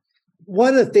indefinitely. Yeah.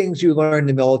 One of the things you learn in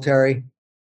the military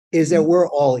is that we're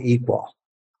all equal,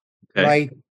 right?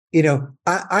 You know,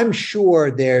 I'm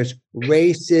sure there's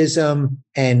racism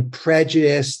and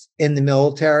prejudice in the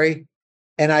military,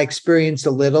 and I experienced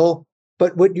a little,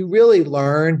 but what you really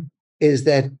learn is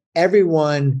that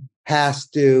everyone has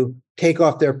to take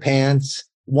off their pants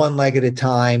one leg at a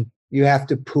time. You have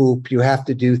to poop, you have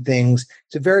to do things.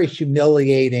 It's a very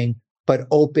humiliating, but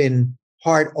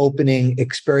heart-opening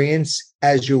experience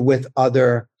as you're with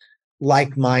other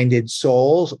like-minded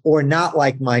souls or not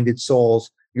like-minded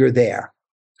souls, you're there.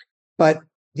 But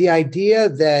the idea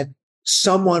that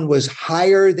someone was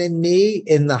higher than me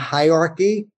in the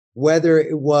hierarchy, whether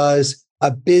it was a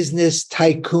business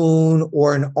tycoon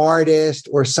or an artist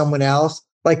or someone else,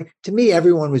 like to me,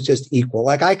 everyone was just equal.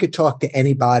 Like I could talk to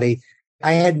anybody.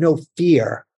 I had no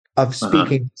fear of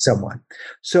speaking to someone.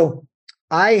 So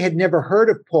I had never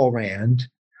heard of Paul Rand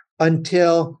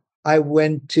until I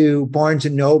went to Barnes &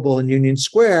 Noble in Union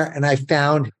Square, and I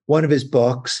found one of his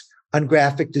books on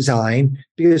graphic design,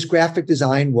 because graphic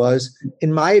design was,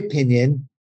 in my opinion,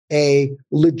 a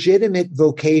legitimate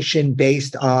vocation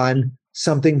based on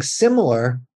something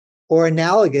similar or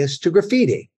analogous to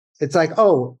graffiti. It's like,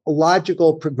 oh, a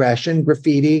logical progression,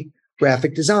 graffiti,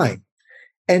 graphic design.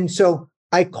 And so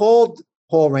I called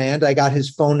Paul Rand. I got his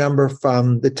phone number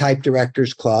from the Type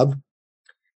Directors Club,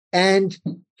 and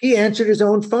he answered his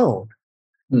own phone.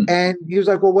 And he was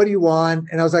like, well, what do you want?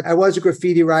 And I was like, I was a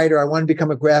graffiti writer. I want to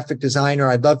become a graphic designer.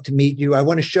 I'd love to meet you. I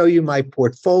want to show you my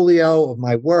portfolio of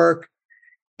my work.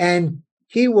 And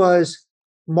he was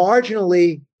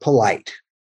marginally polite.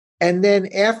 And then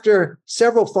after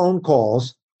several phone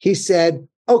calls, he said,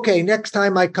 okay, next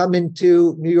time I come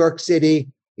into New York City,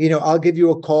 I'll give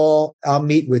you a call. I'll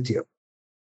meet with you.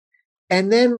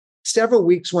 And then several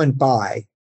weeks went by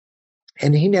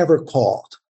and he never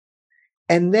called.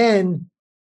 And then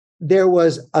there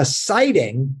was a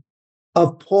sighting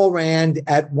of Paul Rand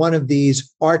at one of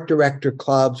these art director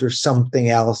clubs or something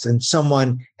else. And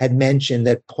someone had mentioned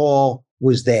that Paul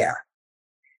was there.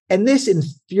 And this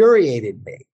infuriated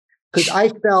me because I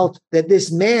felt that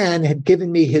this man had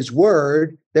given me his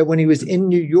word that when he was in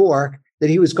New York, that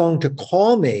he was going to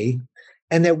call me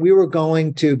and that we were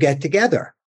going to get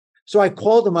together. So I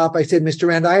called him up. I said, Mr.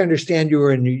 Rand, I understand you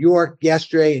were in New York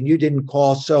yesterday and you didn't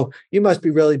call, so you must be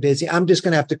really busy. I'm just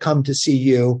going to have to come to see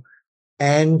you.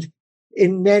 And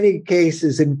in many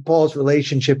cases in Paul's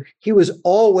relationship, he was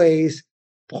always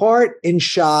part in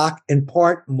shock and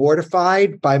part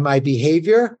mortified by my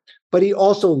behavior, but he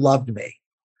also loved me.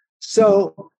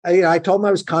 So I told him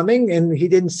I was coming and he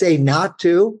didn't say not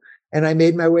to. And I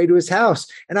made my way to his house.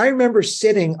 And I remember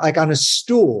sitting like on a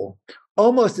stool,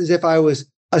 almost as if I was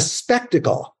a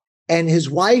spectacle. And his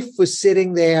wife was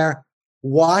sitting there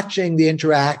watching the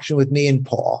interaction with me and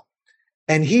Paul.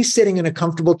 And he's sitting in a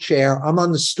comfortable chair. I'm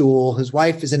on the stool. His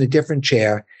wife is in a different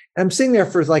chair. And I'm sitting there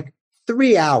for like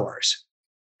 3 hours.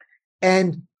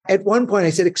 And at one point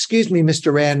I said, excuse me,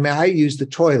 Mr. Rand, may I use the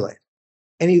toilet?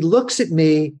 And he looks at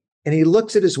me and he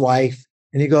looks at his wife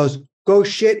and he goes, go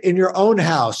shit in your own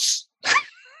house.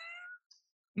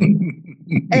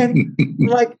 And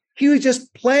like, he was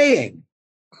just playing.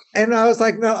 And I was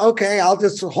like, no, okay, I'll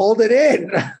just hold it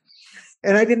in.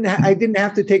 And I didn't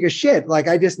have to take a shit. Like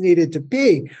I just needed to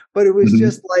pee, but it was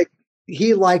just like,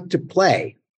 he liked to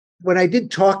play. When I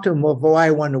did talk to him of why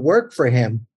I wanted to work for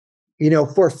him,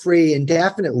 for free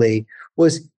indefinitely,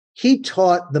 was he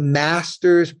taught the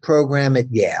master's program at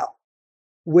Yale,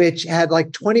 which had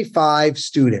like 25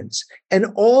 students. And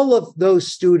all of those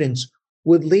students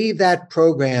would leave that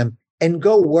program and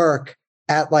go work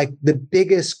at like the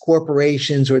biggest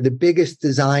corporations or the biggest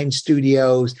design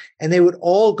studios. And they would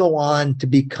all go on to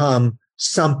become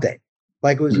something.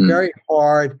 Like it was a very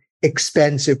hard,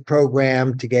 expensive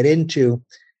program to get into.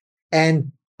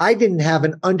 And I didn't have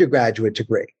an undergraduate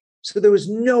degree. So there was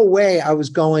no way I was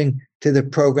going to the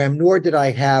program, nor did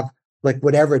I have like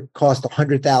whatever it cost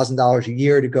 $100,000 a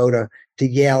year to go to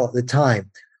Yale at the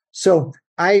time. So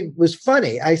I was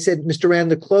funny. I said, Mr. Rand,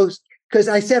 the close, because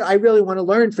I said, I really want to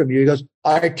learn from you. He goes,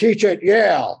 I teach at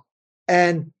Yale.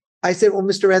 And I said, well,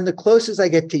 Mr. Rand, the closest I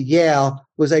get to Yale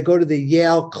was I go to the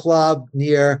Yale Club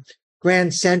near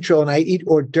Grand Central and I eat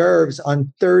hors d'oeuvres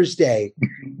on Thursday.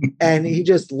 And he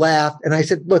just laughed. And I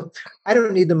said, look, I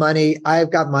don't need the money. I've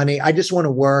got money. I just want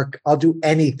to work. I'll do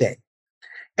anything.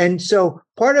 And so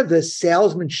part of the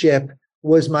salesmanship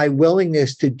was my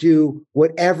willingness to do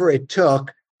whatever it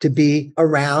took to be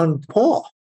around Paul.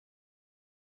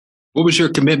 What was your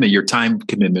commitment, your time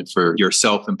commitment for your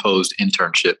self-imposed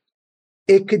internship?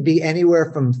 It could be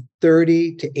anywhere from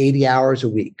 30 to 80 hours a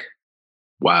week.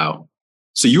 Wow.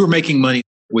 So you were making money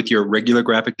with your regular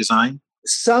graphic design?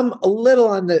 A little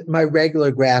on my regular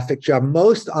graphic job,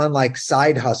 most on like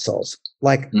side hustles.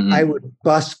 Like I would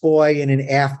busboy in an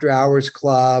after hours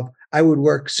club. I would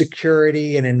work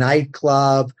security in a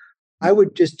nightclub. I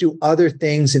would just do other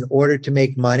things in order to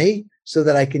make money so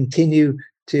that I continue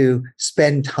to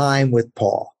spend time with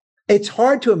Paul. It's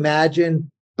hard to imagine,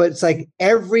 but it's like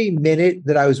every minute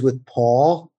that I was with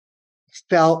Paul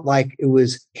felt like it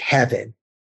was heaven.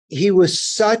 He was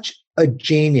such a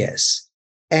genius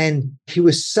and he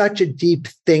was such a deep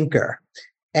thinker.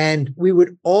 And we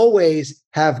would always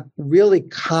have really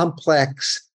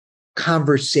complex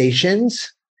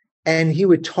conversations. And he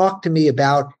would talk to me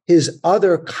about his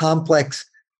other complex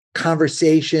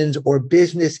conversations or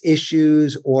business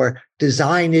issues or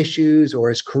design issues or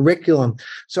his curriculum.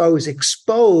 So I was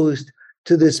exposed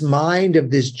to this mind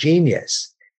of this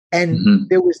genius. And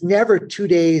there was never 2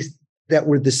 days that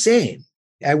were the same.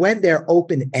 I went there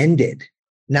open-ended,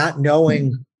 not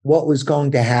knowing what was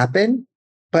going to happen.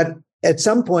 But at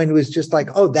some point, it was just like,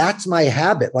 oh, that's my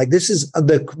habit. Like this is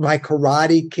my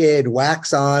Karate Kid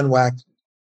wax on, wax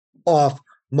off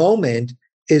moment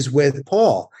is with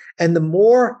Paul. And the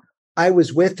more I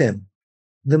was with him,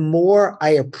 the more I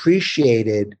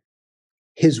appreciated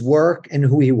his work and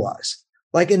who he was.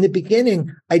 Like in the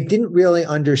beginning, I didn't really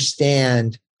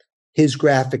understand his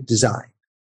graphic design.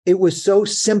 It was so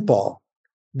simple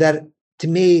that to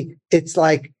me, it's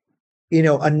like,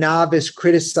 a novice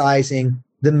criticizing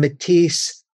the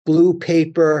Matisse blue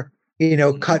paper,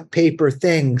 cut paper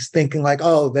things, thinking like,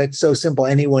 oh, that's so simple.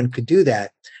 Anyone could do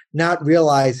that, not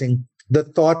realizing the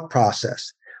thought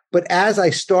process. But as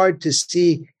I started to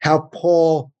see how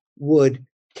Paul would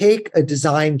take a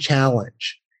design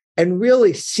challenge and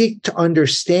really seek to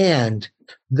understand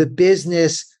the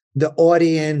business, the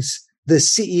audience, the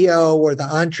CEO or the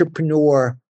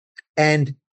entrepreneur,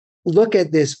 and look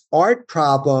at this art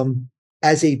problem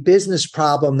as a business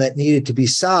problem that needed to be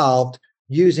solved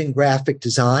using graphic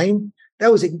design,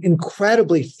 that was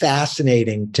incredibly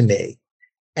fascinating to me.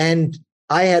 And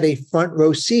I had a front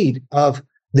row seat of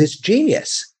this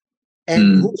genius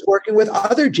and who's working with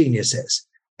other geniuses.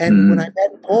 And when I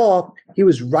met Paul, he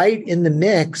was right in the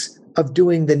mix of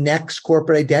doing the next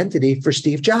corporate identity for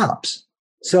Steve Jobs.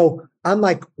 So I'm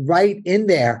like right in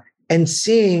there and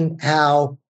seeing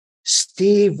how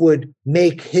Steve would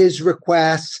make his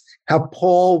requests, how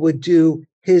Paul would do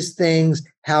his things,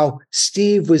 how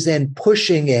Steve was then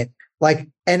pushing it. Like,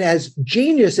 and as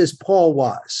genius as Paul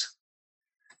was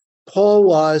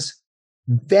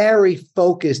very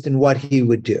focused in what he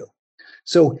would do.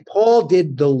 So Paul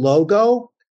did the logo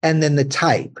and then the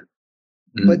type.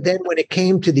 But then when it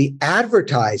came to the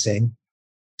advertising,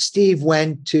 Steve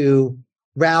went to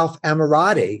Ralph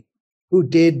Amirati, who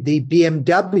did the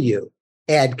BMW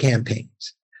ad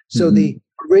campaigns. So the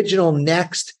original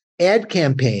Next ad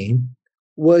campaign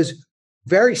was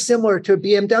very similar to a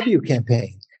BMW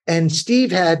campaign. And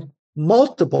Steve had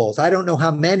multiples, I don't know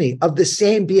how many, of the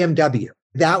same BMW.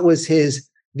 That was his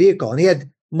vehicle. And he had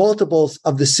multiples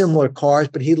of the similar cars,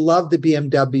 but he loved the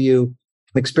BMW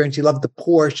experience. He loved the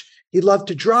Porsche. He loved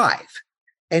to drive.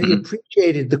 And he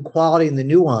appreciated the quality and the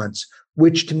nuance,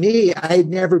 which to me, I had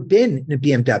never been in a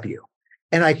BMW.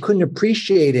 And I couldn't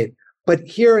appreciate it. But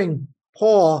hearing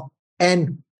Paul,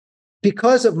 and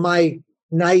because of my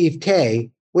naivete,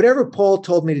 whatever Paul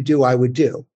told me to do, I would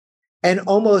do. And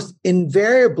almost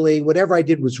invariably, whatever I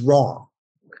did was wrong.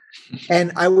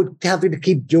 And I would have to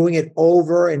keep doing it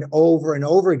over and over and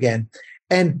over again.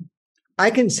 And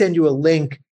I can send you a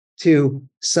link to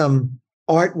some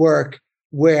artwork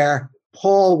where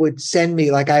Paul would send me,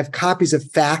 like I have copies of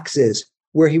faxes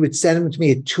where he would send them to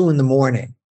me at 2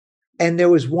 a.m. And there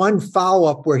was one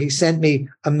follow-up where he sent me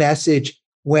a message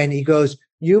when he goes,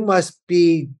 you must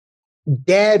be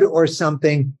dead or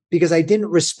something because I didn't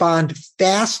respond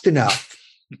fast enough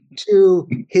to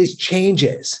his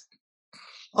changes.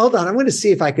 Hold on. I'm going to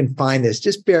see if I can find this.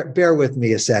 Just bear with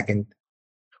me a second.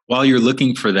 While you're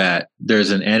looking for that,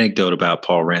 there's an anecdote about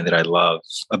Paul Rand that I love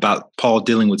about Paul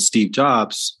dealing with Steve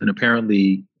Jobs. And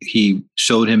apparently he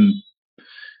showed him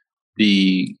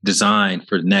the design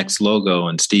for the next logo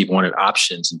and Steve wanted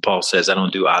options. And Paul says, I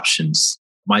don't do options.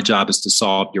 My job is to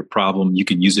solve your problem. You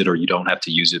can use it or you don't have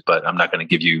to use it, but I'm not going to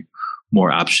give you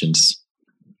more options.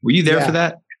 Were you there for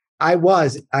that? I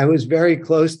was very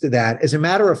close to that. As a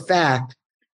matter of fact,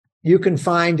 you can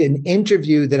find an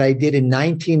interview that I did in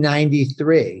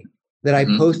 1993 that I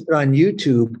posted on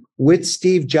YouTube with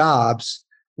Steve Jobs,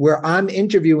 where I'm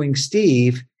interviewing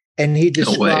Steve and he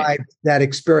described that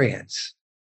experience.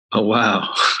 Oh,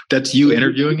 wow. That's you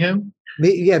interviewing him?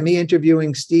 Me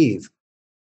interviewing Steve.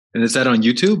 And is that on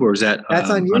YouTube or is that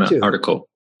that's on YouTube. On an article?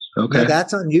 Okay. No,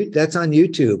 that's on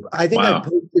YouTube. I think I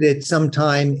posted it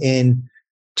sometime in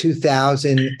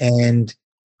 2000 and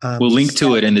we'll link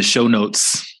to it in the show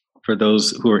notes for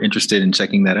those who are interested in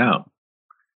checking that out.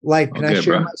 Can I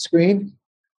share my screen?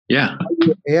 Yeah.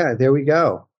 Yeah, there we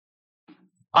go.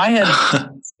 I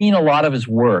had seen a lot of his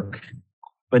work,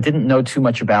 but didn't know too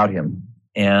much about him.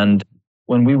 And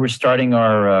when we were starting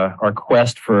our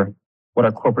quest for what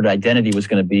our corporate identity was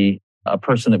going to be, a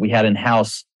person that we had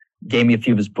in-house gave me a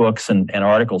few of his books and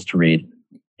articles to read.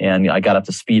 And I got up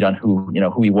to speed on who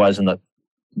he was and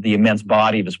the immense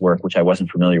body of his work, which I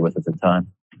wasn't familiar with at the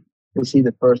time. Was he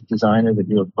the first designer that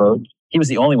you approached? He was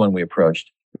the only one we approached.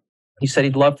 He said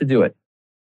he'd love to do it.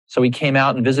 So he came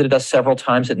out and visited us several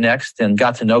times at Next and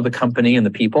got to know the company and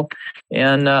the people.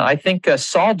 And I think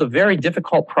solved a very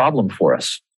difficult problem for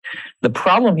us. The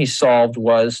problem he solved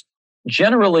was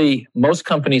generally most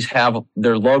companies have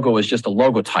their logo as just a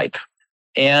logo type.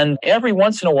 And every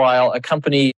once in a while, a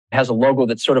company has a logo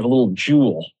that's sort of a little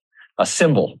jewel, a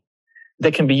symbol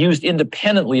that can be used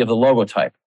independently of the logo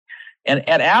type. And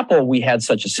at Apple, we had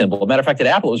such a symbol. As a matter of fact, at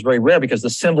Apple, it was very rare because the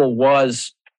symbol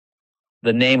was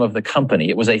the name of the company.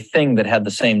 It was a thing that had the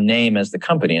same name as the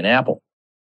company in Apple.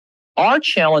 Our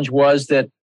challenge was that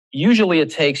usually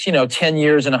it takes, 10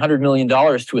 years and $100 million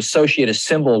to associate a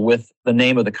symbol with the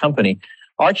name of the company.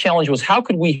 Our challenge was how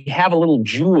could we have a little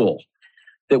jewel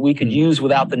that we could use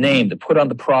without the name to put on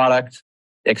the product,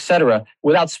 et cetera,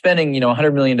 without spending,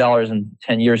 $100 million in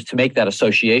 10 years to make that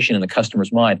association in the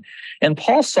customer's mind. And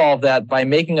Paul solved that by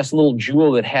making us a little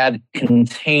jewel that had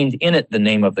contained in it the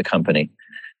name of the company.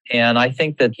 And I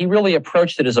think that he really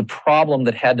approached it as a problem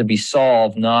that had to be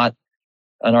solved, not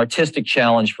an artistic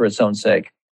challenge for its own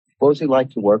sake. What was he like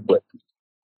to work with?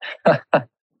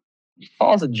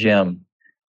 Paul's a gem.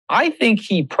 I think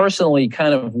he personally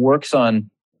kind of works on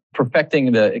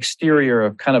perfecting the exterior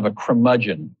of kind of a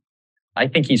curmudgeon. I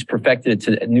think he's perfected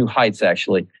it to new heights,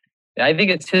 actually. I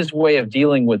think it's his way of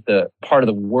dealing with the part of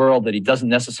the world that he doesn't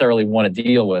necessarily want to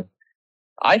deal with.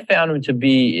 I found him to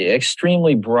be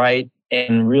extremely bright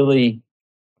and really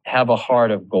have a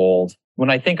heart of gold. When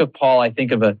I think of Paul, I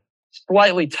think of a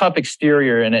slightly tough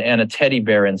exterior and a teddy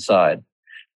bear inside.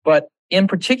 But in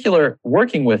particular,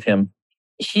 working with him,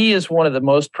 he is one of the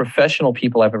most professional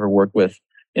people I've ever worked with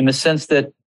in the sense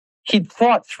that he'd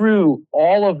thought through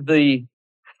all of the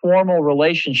formal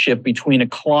relationship between a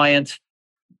client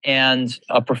and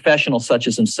a professional such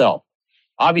as himself.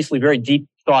 Obviously, very deep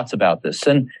thoughts about this.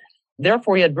 And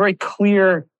therefore, he had very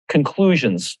clear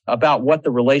conclusions about what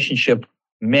the relationship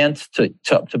meant to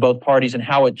both parties and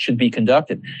how it should be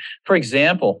conducted. For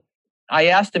example, I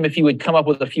asked him if he would come up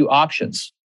with a few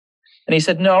options. And he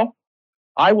said, no,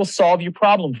 I will solve your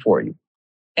problem for you.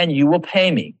 And you will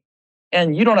pay me.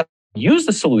 And you don't have to use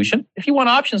the solution. If you want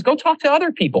options, go talk to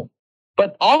other people.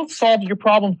 But I'll solve your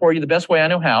problem for you the best way I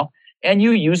know how. And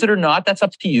you use it or not, that's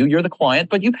up to you. You're the client,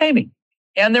 but you pay me.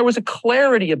 And there was a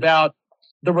clarity about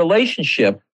the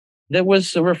relationship that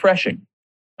was refreshing.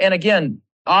 And again,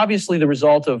 obviously the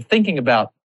result of thinking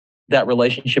about that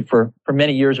relationship for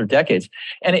many years or decades.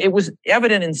 And it was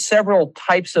evident in several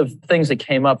types of things that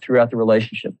came up throughout the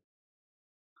relationship.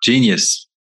 Genius.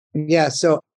 Yeah.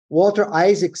 So Walter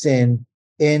Isaacson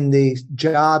in the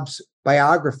Jobs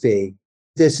biography,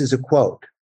 this is a quote.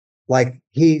 Like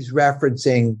he's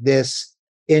referencing this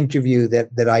interview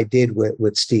that I did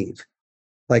with Steve.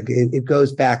 Like it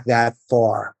goes back that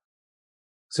far.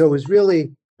 So it was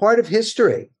really part of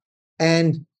history.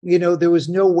 And, there was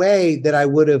no way that I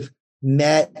would have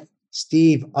met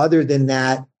Steve other than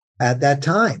that at that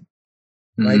time,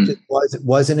 right? It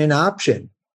wasn't an option.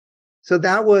 So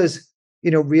that was,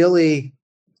 really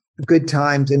good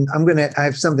times. And I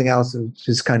have something else which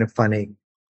is kind of funny.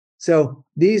 So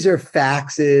these are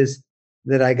faxes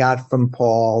that I got from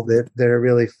Paul that are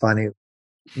really funny.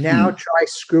 Now try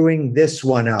screwing this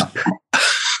one up.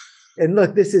 And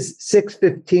look, this is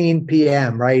 6:15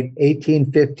 p.m., right?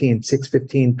 18:15,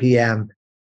 6:15 p.m.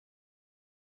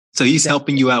 So he's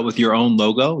helping you out with your own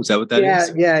logo? Is that what that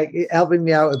is? Yeah, helping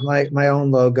me out with my own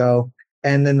logo.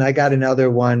 And then I got another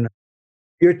one.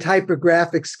 Your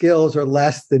typographic skills are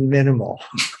less than minimal.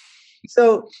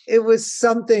 So it was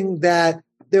something that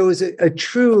there was a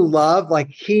true love. Like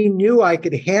he knew I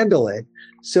could handle it.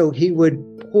 So he would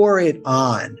pour it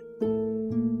on.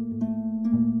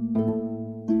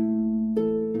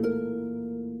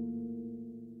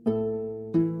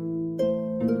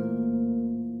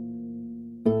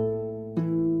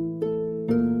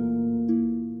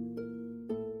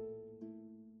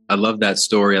 I love that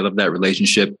story. I love that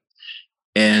relationship.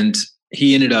 And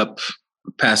he ended up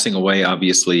passing away,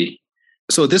 obviously.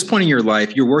 So at this point in your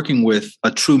life, you're working with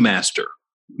a true master.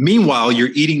 Meanwhile,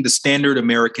 you're eating the standard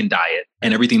American diet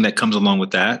and everything that comes along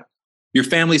with that. Your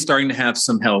family's starting to have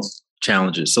some health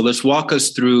challenges. So let's walk us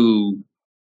through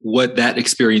what that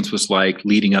experience was like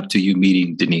leading up to you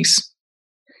meeting Denise.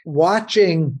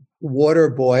 Watching water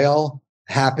boil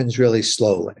happens really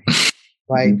slowly,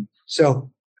 right? So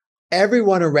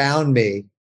everyone around me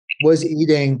was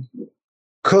eating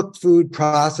cooked food,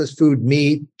 processed food,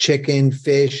 meat, chicken,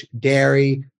 fish,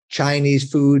 dairy,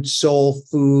 Chinese food, soul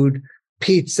food,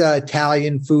 pizza,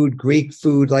 Italian food, Greek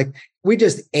food. Like we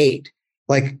just ate.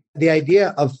 Like the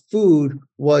idea of food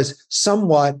was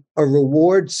somewhat a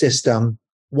reward system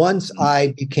once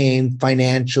I became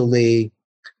financially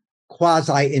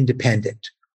quasi-independent,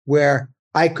 where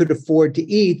I could afford to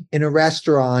eat in a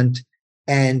restaurant.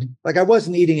 And like I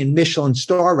wasn't eating in Michelin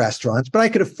star restaurants, but I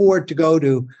could afford to go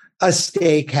to a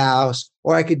steakhouse,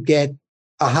 or I could get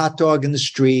a hot dog in the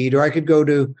street, or I could go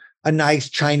to a nice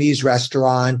Chinese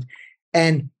restaurant.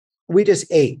 And we just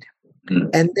ate.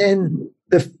 And then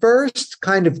the first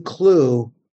kind of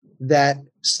clue that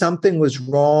something was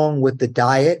wrong with the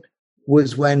diet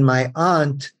was when my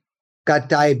aunt got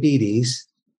diabetes,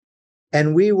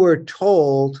 and we were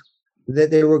told that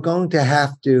they were going to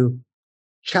have to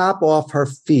chop off her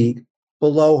feet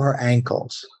below her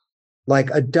ankles, like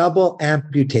a double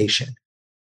amputation.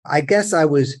 I guess I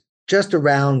was just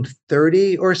around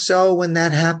 30 or so when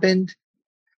that happened.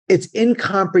 It's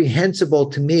incomprehensible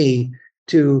to me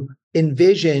to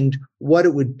envision what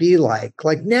it would be like.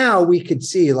 Like now we could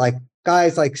see like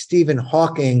guys like Stephen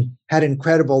Hawking had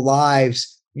incredible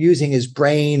lives using his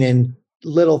brain and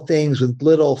little things with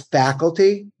little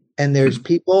faculty. And there's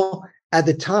people at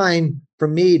the time, for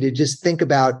me to just think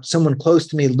about someone close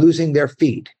to me losing their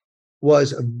feet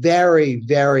was a very,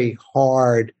 very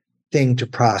hard thing to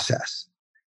process.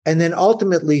 And then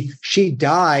ultimately, she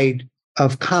died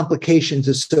of complications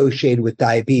associated with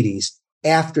diabetes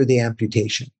after the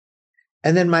amputation.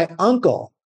 And then my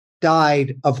uncle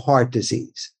died of heart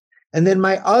disease. And then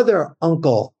my other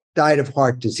uncle died of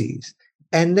heart disease.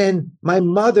 And then my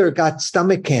mother got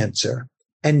stomach cancer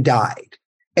and died.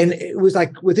 And it was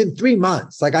like within 3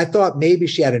 months, like I thought maybe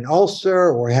she had an ulcer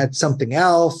or had something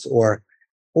else or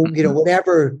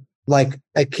whatever, like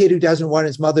a kid who doesn't want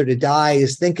his mother to die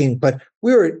is thinking, but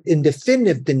we were in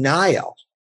definitive denial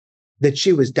that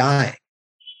she was dying.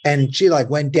 And she like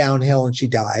went downhill and she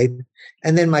died.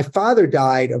 And then my father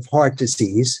died of heart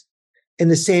disease in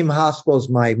the same hospital as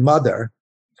my mother.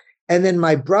 And then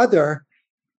my brother,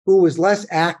 who was less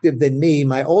active than me,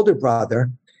 my older brother,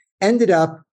 ended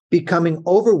up becoming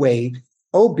overweight,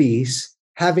 obese,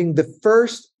 having the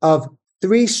first of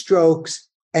 3 strokes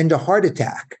and a heart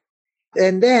attack.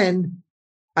 And then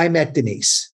I met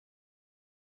Denise.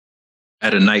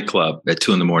 At a nightclub at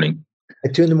 2 a.m.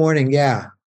 At 2 a.m, yeah.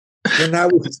 When I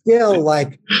was still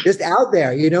like just out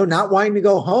there, not wanting to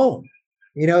go home.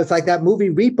 It's like that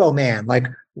movie Repo Man, like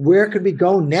where could we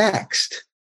go next?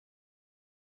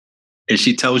 And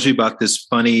she tells you about this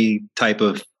funny type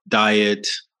of diet.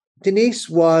 Denise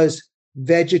was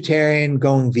vegetarian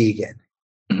going vegan.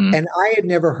 Mm-hmm. And I had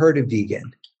never heard of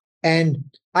vegan. And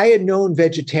I had known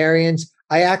vegetarians.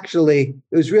 It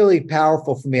was really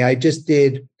powerful for me. I just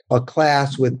did a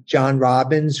class with John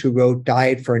Robbins, who wrote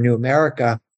Diet for a New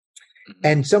America.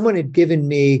 And someone had given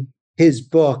me his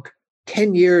book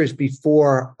 10 years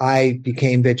before I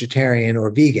became vegetarian or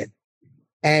vegan.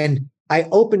 And I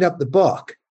opened up the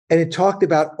book and it talked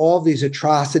about all these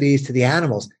atrocities to the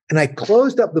animals. And I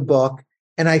closed up the book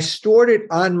and I stored it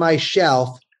on my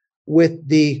shelf with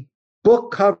the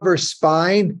book cover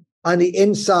spine on the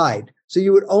inside. So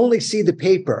you would only see the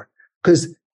paper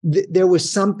because there was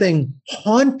something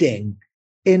haunting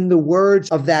in the words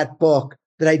of that book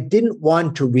that I didn't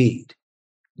want to read.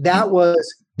 That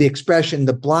was the expression,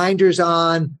 the blinders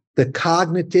on, the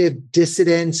cognitive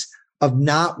dissonance of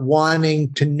not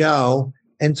wanting to know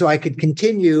And so I could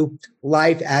continue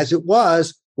life as it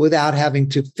was without having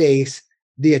to face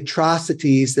the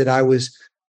atrocities that I was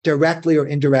directly or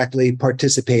indirectly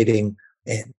participating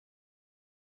in.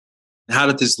 How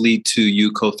did this lead to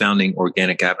you co-founding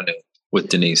Organic Avenue with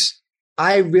Denise?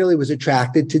 I really was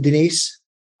attracted to Denise,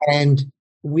 and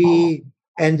we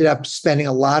ended up spending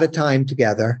a lot of time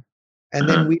together. And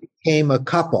then we became a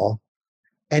couple.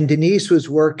 And Denise was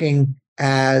working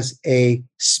as a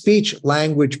speech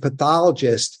language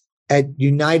pathologist at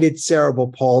United Cerebral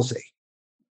Palsy.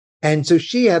 And so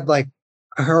she had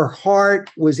her heart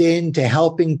was into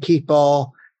helping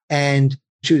people, and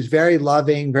she was very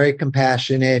loving, very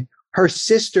compassionate. Her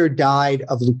sister died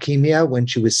of leukemia when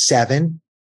she was 7.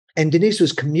 And Denise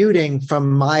was commuting from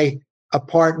my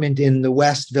apartment in the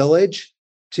West Village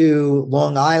to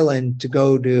Long Island to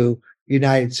go to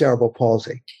United Cerebral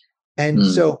Palsy. And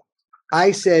so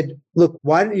I said, look,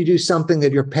 why don't you do something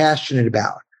that you're passionate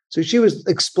about? So she was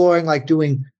exploring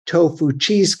doing tofu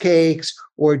cheesecakes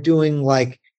or doing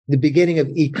the beginning of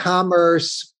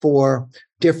e-commerce for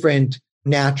different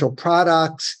natural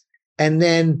products. And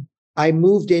then I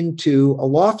moved into a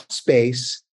loft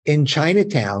space in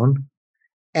Chinatown.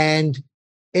 And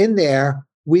in there,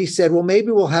 we said, well,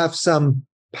 maybe we'll have some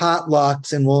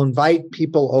potlucks and we'll invite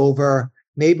people over.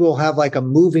 Maybe we'll have a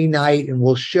movie night and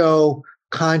we'll show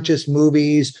conscious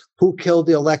movies, Who Killed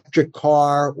the Electric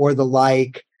Car or the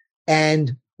like.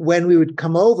 And when we would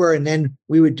come over and then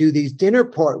we would do these dinner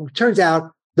parties, turns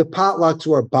out the potlucks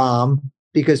were a bomb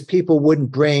because people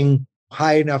wouldn't bring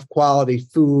high enough quality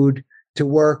food to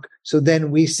work. So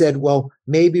then we said, well,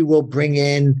 maybe we'll bring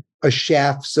in a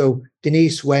chef. So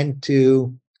Denise went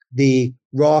to the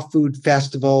Raw Food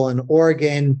Festival in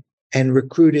Oregon and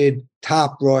recruited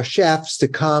top raw chefs to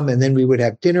come. And then we would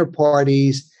have dinner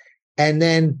parties. And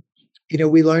then,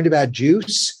 we learned about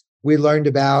juice. We learned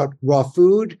about raw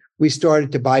food. We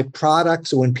started to buy products.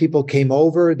 So when people came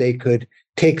over, they could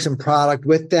take some product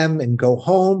with them and go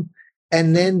home.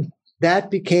 And then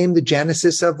that became the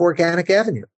genesis of Organic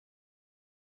Avenue.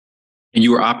 And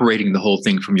you were operating the whole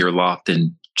thing from your loft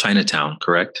in Chinatown,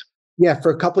 correct? Yeah,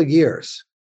 for a couple of years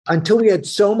until we had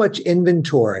so much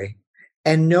inventory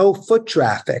and no foot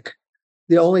traffic.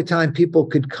 The only time people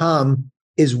could come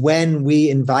is when we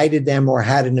invited them or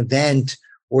had an event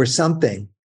or something.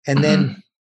 And then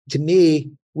to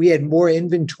me, we had more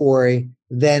inventory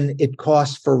than it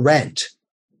cost for rent.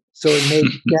 So it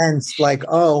made sense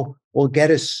we'll get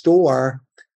a store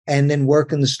and then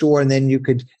work in the store, and then you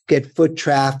could get foot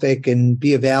traffic and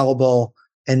be available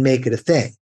and make it a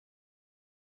thing.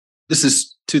 This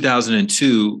is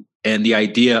 2002, and the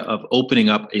idea of opening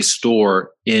up a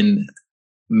store in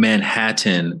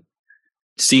Manhattan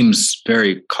seems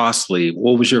very costly.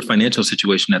 What was your financial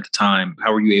situation at the time?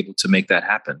 How were you able to make that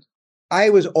happen?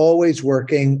 I was always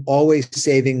working, always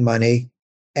saving money,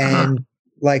 and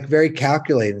very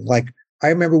calculated. I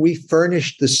remember we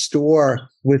furnished the store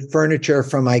with furniture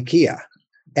from IKEA,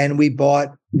 and we bought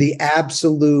the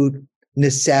absolute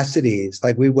necessities.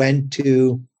 We went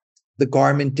to the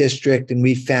garment district and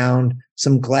we found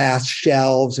some glass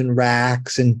shelves and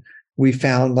racks, and we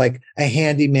found a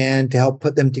handyman to help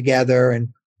put them together, and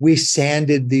we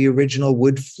sanded the original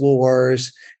wood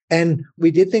floors, and we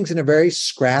did things in a very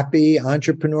scrappy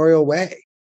entrepreneurial way.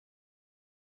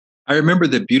 I remember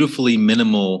the beautifully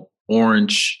minimal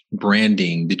orange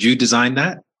branding. Did you design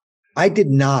that? I did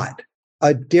not.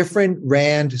 A different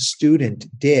Rand student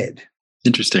did.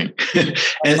 Interesting.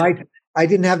 And I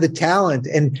didn't have the talent,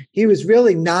 and he was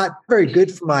really not very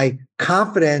good for my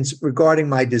confidence regarding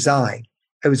my design.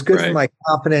 It was good for my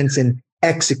confidence in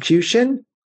execution,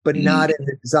 but not in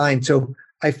the design. So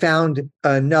I found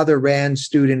another Rand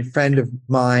student friend of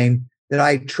mine that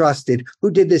I trusted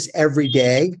who did this every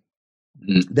day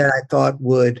that I thought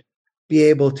would be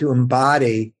able to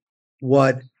embody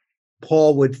what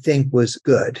Paul would think was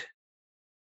good.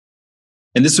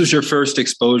 And this was your first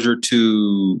exposure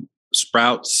to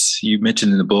sprouts. You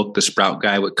mentioned in the book, the sprout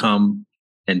guy would come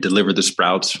and deliver the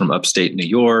sprouts from upstate New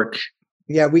York.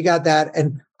 Yeah, we got that.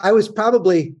 And I was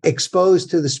probably exposed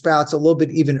to the sprouts a little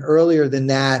bit even earlier than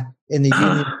that in the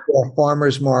Union Square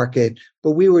Farmers Market.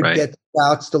 But we would get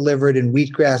sprouts delivered and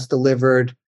wheatgrass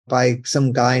delivered by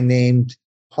some guy named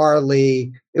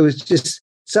Harley. It was just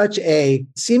such a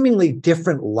seemingly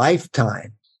different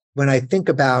lifetime when I think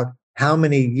about how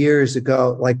many years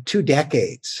ago, 2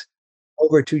 decades,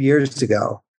 over 2 years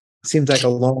ago. Seems like a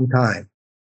long time.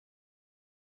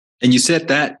 And you said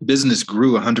that business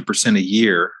grew 100% a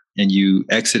year and you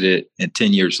exited and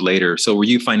 10 years later. So were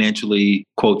you financially,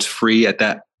 quotes, free at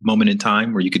that moment in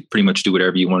time where you could pretty much do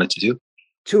whatever you wanted to do?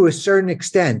 To a certain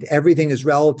extent, everything is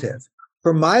relative.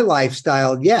 for my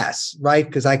lifestyle, yes, right?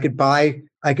 Because I could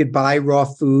buy raw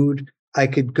food. I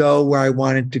could go where I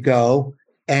wanted to go.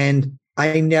 And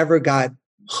I never got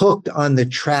hooked on the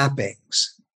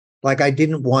trappings. Like I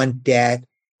didn't want debt.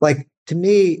 Like to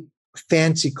me,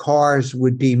 fancy cars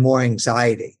would be more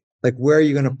anxiety. Like where are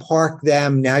you going to park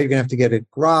them? Now you're going to have to get a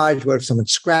garage. What if someone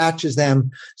scratches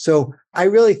them? So I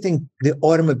really think the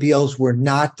automobiles were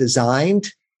not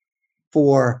designed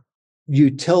for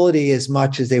utility as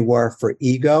much as they were for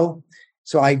ego.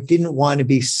 So I didn't want to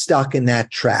be stuck in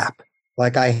that trap.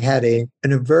 Like I had an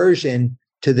aversion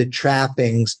to the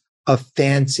trappings of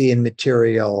fancy and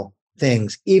material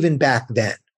things, even back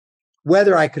then,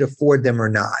 whether I could afford them or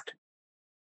not.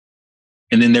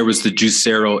 And then there was the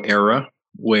Juicero era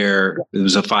where it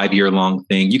was a 5-year-long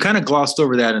thing. You kind of glossed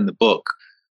over that in the book.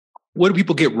 What do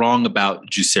people get wrong about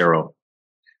Juicero?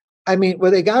 I mean, what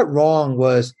they got wrong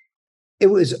was it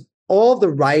was all the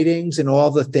writings and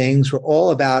all the things were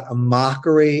all about a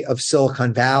mockery of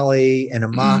Silicon Valley and a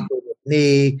mockery of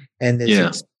me and this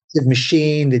expensive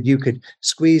machine that you could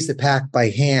squeeze the pack by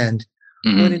hand.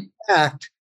 When in fact,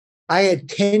 I had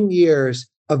 10 years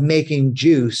of making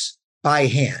juice by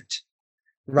hand,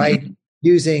 right?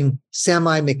 Using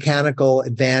semi-mechanical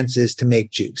advances to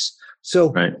make juice.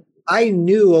 So I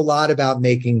knew a lot about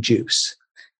making juice.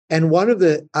 And one of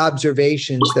the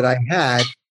observations that I had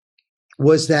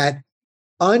was that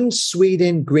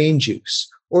unsweetened green juice,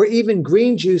 or even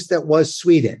green juice that was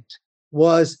sweetened,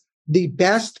 was the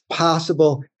best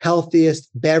possible, healthiest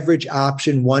beverage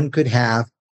option one could have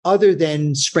other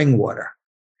than spring water.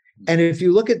 And if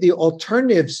you look at the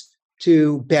alternatives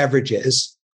to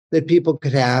beverages that people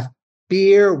could have,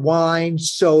 beer, wine,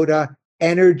 soda,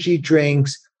 energy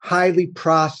drinks, highly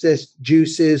processed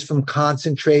juices from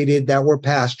concentrated that were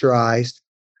pasteurized,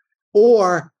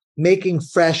 or making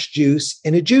fresh juice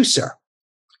in a juicer.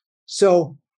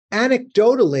 So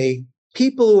anecdotally,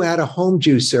 people who had a home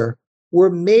juicer were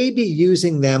maybe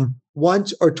using them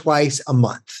once or twice a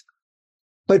month.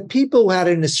 But people who had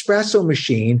an espresso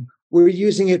machine were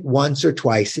using it once or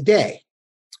twice a day.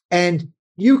 And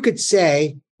you could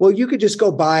say, well, you could just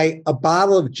go buy a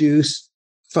bottle of juice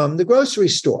from the grocery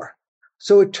store.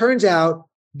 So it turns out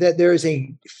that there is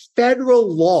a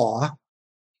federal law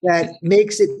that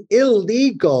makes it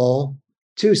illegal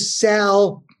to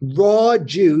sell raw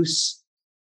juice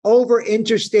over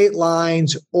interstate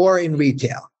lines or in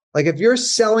retail. Like if you're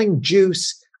selling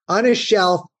juice on a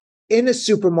shelf in a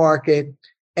supermarket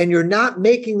and you're not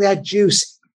making that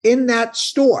juice in that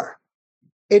store,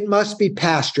 it must be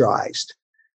pasteurized,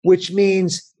 which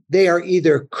means they are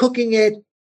either cooking it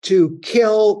to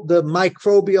kill the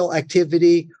microbial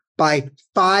activity by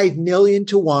 5 million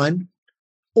to 1,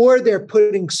 or they're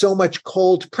putting so much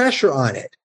cold pressure on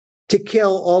it to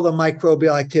kill all the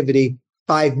microbial activity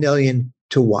 5 million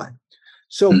to 1.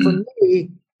 So for me,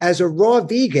 as a raw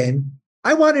vegan,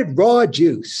 I wanted raw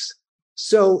juice.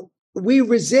 So we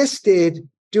resisted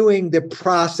doing the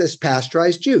processed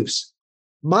pasteurized juice.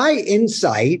 My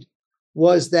insight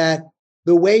was that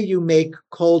the way you make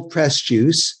cold pressed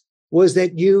juice was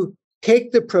that you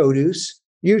take the produce,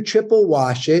 you triple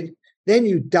wash it, then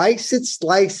you dice it,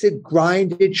 slice it,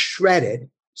 grind it, shred it,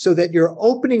 so that you're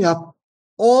opening up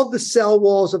all the cell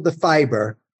walls of the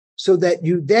fiber so that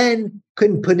you then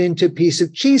can put into a piece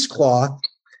of cheesecloth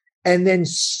and then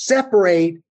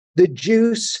separate the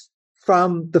juice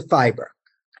from the fiber.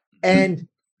 And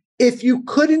if you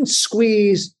couldn't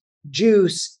squeeze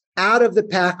juice out of the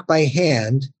pack by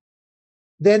hand,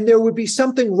 then there would be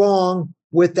something wrong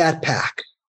with that pack.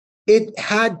 It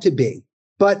had to be.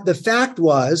 But the fact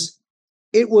was,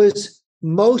 it was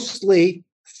mostly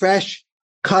fresh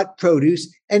cut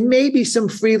produce and maybe some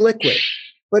free liquid.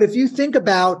 But if you think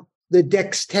about the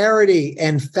dexterity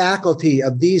and faculty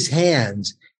of these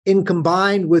hands in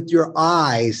combined with your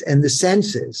eyes and the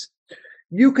senses,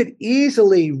 you could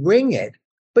easily wring it,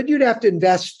 but you'd have to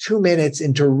invest 2 minutes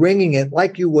into wringing it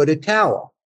like you would a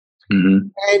towel.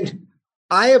 And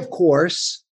I, of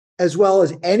course, as well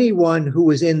as anyone who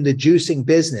was in the juicing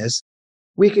business,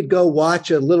 we could go watch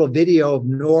a little video of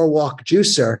Norwalk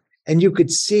Juicer and you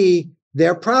could see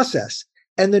their process.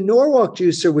 And the Norwalk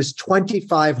Juicer was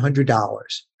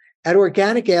 $2,500. At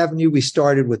Organic Avenue, we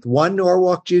started with one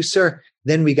Norwalk Juicer.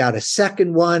 Then we got a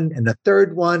second one and a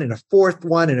third one and a fourth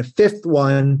one and a fifth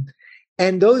one.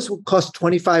 And those would cost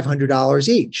 $2,500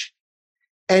 each.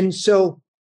 And so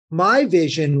my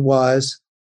vision was,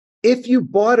 if you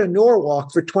bought a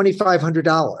Norwalk for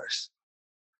 $2,500,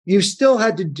 you still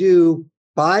had to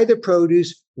buy the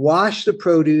produce, wash the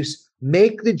produce,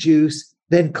 make the juice,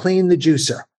 then clean the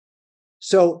juicer.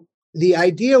 So the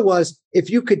idea was, if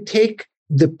you could take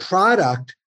the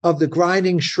product of the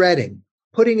grinding, shredding,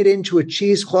 putting it into a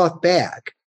cheesecloth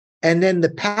bag. And then the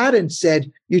patent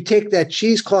said, you take that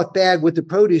cheesecloth bag with the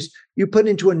produce, you put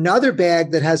into another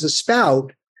bag that has a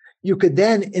spout. You could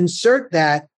then insert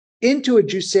that into a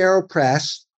Juicero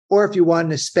press, or if you wanted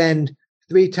to spend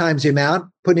 3 times the amount,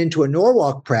 put into a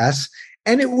Norwalk press,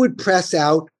 and it would press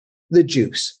out the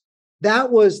juice.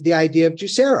 That was the idea of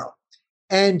Juicero.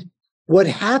 And what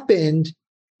happened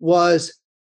was,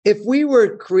 if we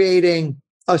were creating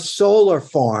a solar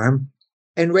farm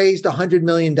and raised $100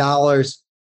 million,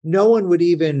 no one would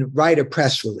even write a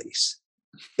press release.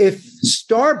 If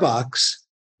Starbucks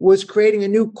was creating a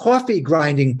new coffee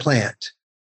grinding plant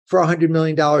for $100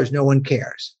 million, no one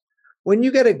cares. When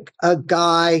you get a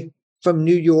guy from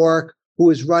New York who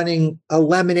is running a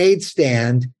lemonade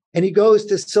stand and he goes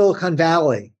to Silicon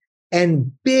Valley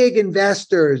and big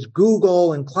investors,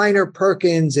 Google and Kleiner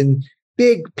Perkins and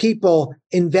big people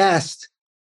invest,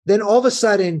 then all of a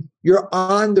sudden you're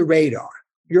on the radar.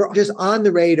 You're just on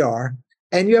the radar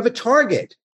and you have a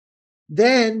target.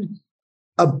 Then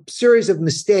a series of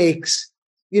mistakes,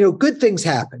 good things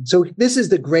happen. So this is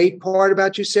the great part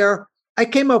about Juicero. I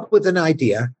came up with an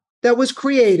idea that was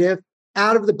creative,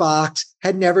 out of the box,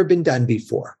 had never been done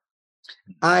before.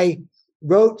 I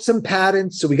wrote some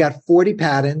patents, so we got 40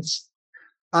 patents.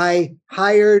 I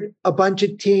hired a bunch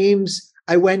of teams.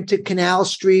 I went to Canal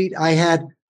Street. I had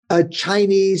a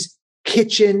Chinese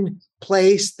kitchen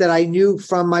place that I knew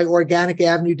from my Organic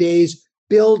Avenue days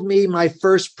build me my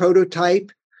first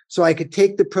prototype so I could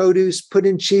take the produce, put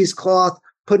in cheesecloth,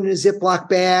 put in a Ziploc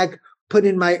bag, put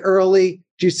in my early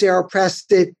Juicero,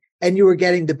 pressed it, and you were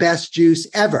getting the best juice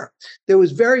ever. There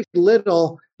was very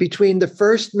little between the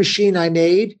first machine I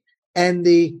made and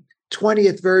the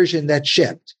 20th version that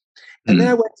shipped. And then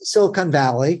I went to Silicon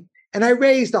Valley and I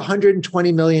raised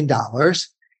 $120 million.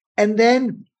 And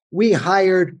then we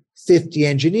hired 50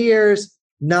 engineers,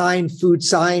 9 food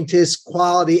scientists,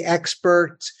 quality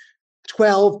experts,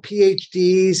 12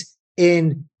 PhDs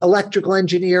in electrical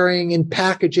engineering and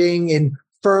packaging and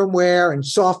firmware and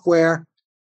software.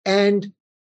 And,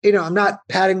 I'm not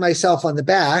patting myself on the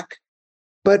back,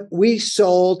 but we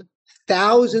sold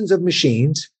thousands of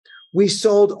machines. We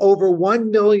sold over 1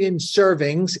 million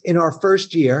servings in our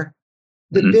first year.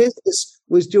 The business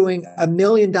was doing $1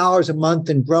 million a month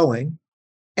and growing.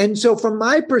 And so from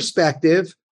my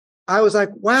perspective, I was like,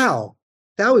 wow,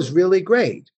 that was really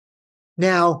great.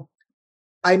 Now,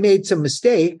 I made some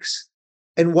mistakes.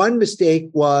 And one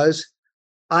mistake was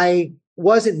I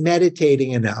wasn't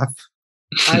meditating enough.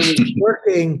 I was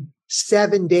working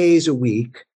 7 days a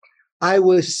week. I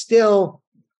was still,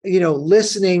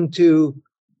 listening to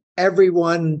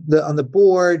everyone on the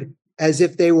board as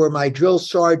if they were my drill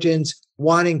sergeants,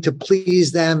 wanting to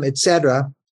please them,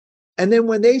 etc. And then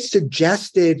when they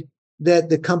suggested that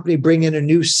the company bring in a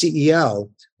new CEO,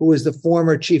 who was the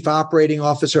former chief operating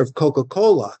officer of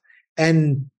Coca-Cola,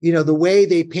 and the way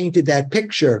they painted that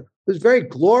picture was very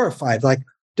glorified. Like,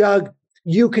 Doug,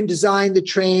 you can design the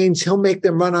trains. He'll make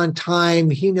them run on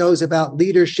time. He knows about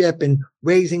leadership and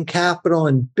raising capital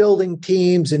and building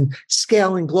teams and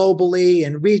scaling globally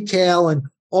and retail and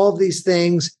all of these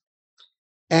things.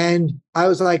 And I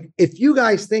was like, if you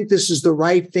guys think this is the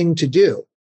right thing to do,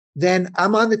 then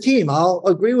I'm on the team. I'll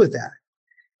agree with that.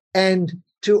 And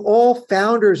to all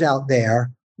founders out there,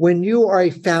 when you are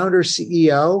a founder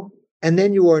CEO and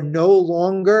then you are no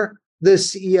longer the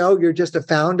CEO, you're just a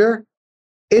founder,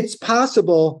 it's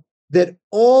possible that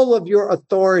all of your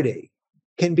authority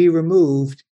can be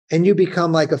removed and you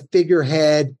become like a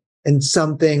figurehead and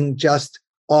something just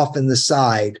off in the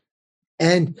side.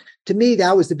 And to me,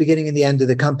 that was the beginning and the end of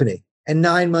the company. And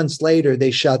 9 months later,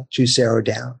 they shut Juicero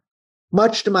down,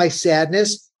 much to my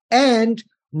sadness, and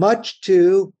much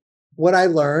to what I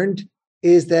learned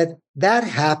is that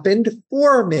happened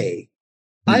for me.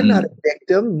 I'm not a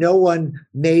victim. No one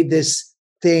made this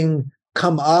thing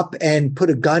come up and put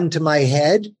a gun to my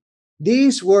head.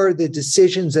 These were the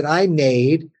decisions that I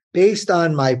made based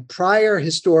on my prior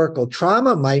historical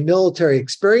trauma, my military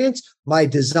experience, my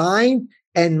design,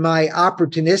 and my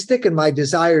opportunistic and my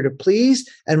desire to please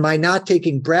and my not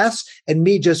taking breaths and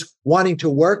me just wanting to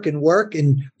work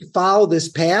and follow this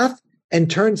path. And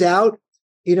turns out,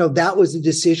 that was a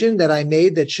decision that I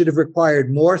made that should have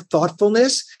required more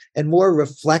thoughtfulness and more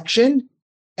reflection.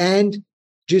 And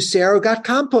Juicero got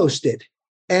composted.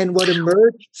 And what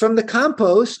emerged from the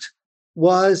compost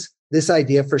was this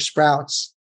idea for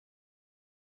sprouts.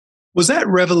 Was that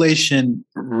revelation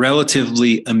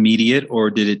relatively immediate, or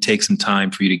did it take some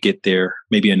time for you to get there?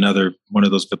 Maybe another one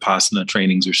of those Vipassana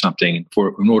trainings or something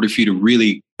in order for you to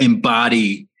really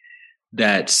embody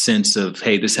that sense of,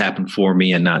 hey, this happened for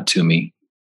me and not to me?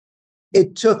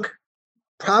 It took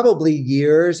probably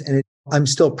years, and I'm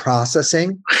still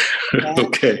processing.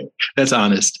 Okay, that's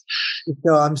honest.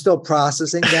 So I'm still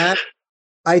processing that.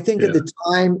 I think at the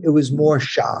time it was more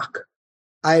shock.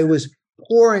 I was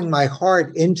pouring my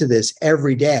heart into this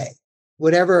every day.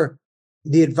 Whatever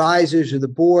the advisors or the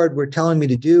board were telling me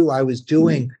to do, I was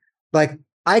doing. Like,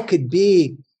 I could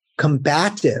be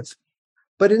combative.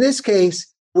 But in this case,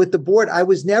 with the board, I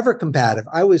was never combative.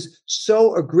 I was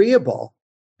so agreeable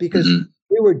because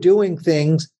we were doing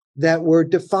things that were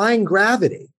defying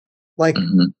gravity, like,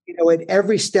 at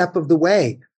every step of the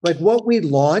way. Like, what we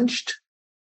launched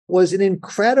was an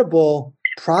incredible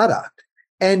product.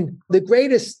 And the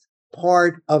greatest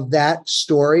part of that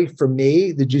story for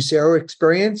me, the Juicero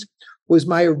experience, was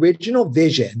my original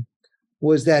vision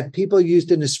was that people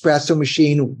used an espresso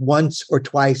machine once or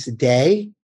twice a day.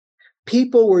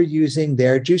 People were using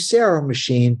their Juicero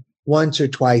machine once or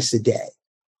twice a day.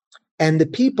 And the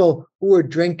people who were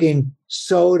drinking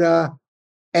soda,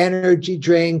 energy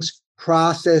drinks,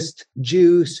 processed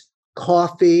juice,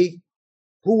 coffee,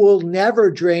 who will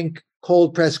never drink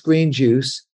cold pressed green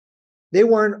juice, they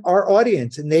weren't our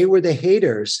audience, and they were the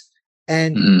haters.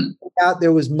 And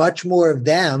there was much more of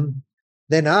them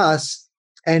than us.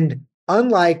 And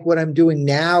unlike what I'm doing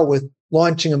now with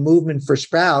launching a movement for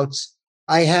Sprouts,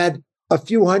 I had a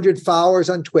few hundred followers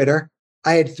on Twitter.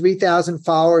 I had 3,000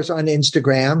 followers on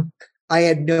Instagram. I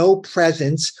had no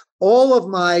presence. All of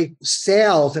my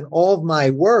sales and all of my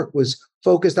work was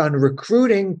focused on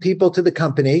recruiting people to the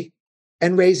company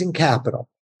and raising capital.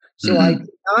 So I did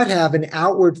not have an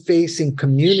outward-facing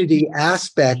community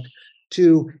aspect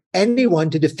to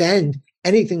anyone to defend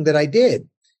anything that I did.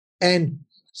 And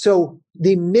so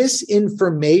the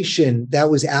misinformation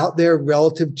that was out there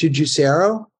relative to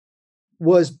Juicero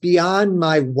was beyond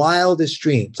my wildest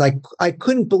dreams. Like, I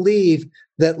couldn't believe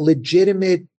that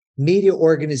legitimate media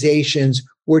organizations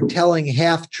were telling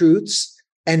half-truths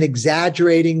and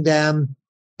exaggerating them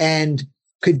and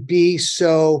could be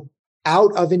so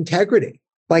out of integrity.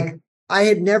 Like, I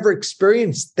had never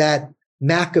experienced that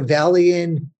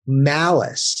Machiavellian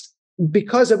malice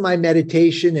because of my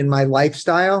meditation and my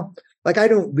lifestyle. Like, I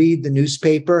don't read the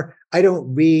newspaper. I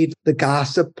don't read the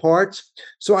gossip parts.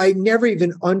 So I never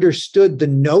even understood the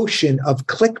notion of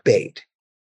clickbait.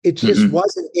 It just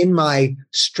wasn't in my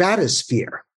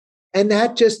stratosphere. And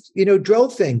that just,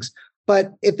 drove things.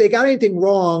 But if they got anything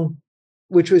wrong,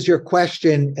 which was your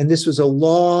question, and this was a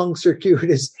long,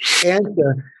 circuitous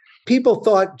answer, people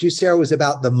thought Juicero was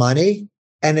about the money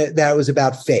and that it was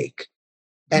about fake.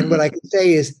 And what I can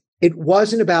say is it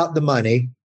wasn't about the money,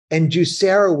 and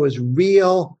Juicero was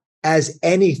real as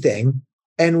anything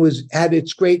and had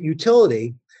its great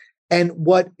utility. And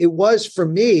what it was for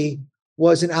me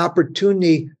was an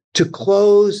opportunity to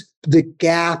close the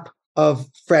gap of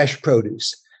fresh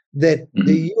produce, that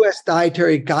the U.S.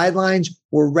 dietary guidelines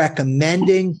were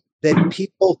recommending that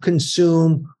people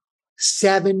consume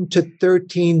 7 to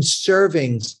 13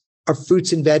 servings of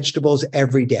fruits and vegetables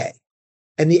every day.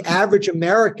 And the average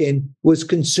American was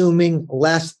consuming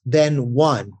less than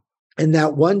one. And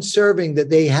that one serving that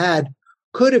they had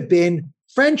could have been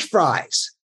French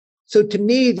fries. So to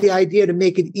me, the idea to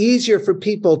make it easier for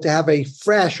people to have a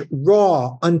fresh,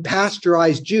 raw,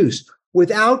 unpasteurized juice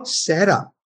without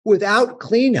setup, without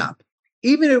cleanup,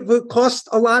 even if it costs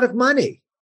a lot of money,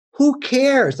 who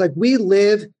cares? Like, we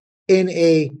live in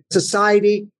a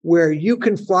society where you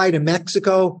can fly to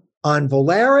Mexico on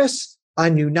Volaris,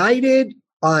 on United,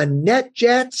 on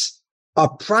NetJets, a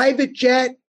private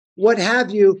jet, what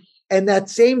have you. And that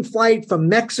same flight from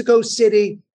Mexico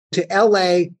City to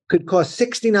LA could cost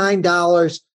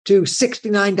 $69 to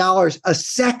 $69 a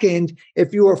second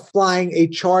if you were flying a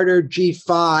charter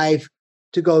G5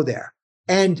 to go there.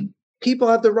 And people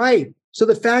have the right. So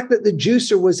the fact that the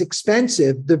juicer was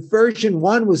expensive, the version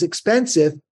 1 was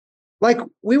expensive, like,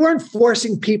 we weren't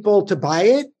forcing people to buy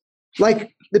it.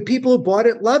 Like, the people who bought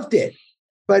it loved it.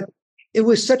 But it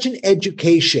was such an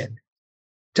education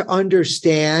to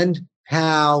understand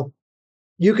how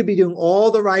you could be doing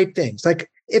all the right things. Like,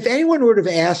 if anyone would have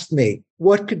asked me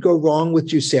what could go wrong with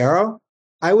Juicero,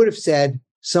 I would have said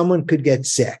someone could get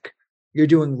sick. You're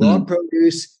doing raw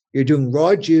produce, you're doing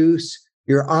raw juice,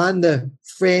 you're on the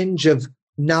fringe of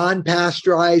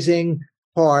non-pasteurizing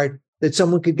part, that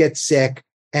someone could get sick.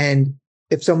 And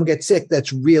if someone gets sick,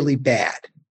 that's really bad.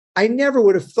 I never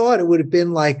would have thought it would have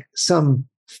been like some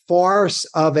farce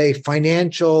of a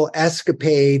financial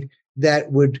escapade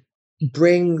that would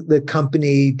bring the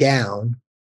company down.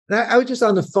 And I was just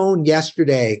on the phone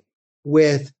yesterday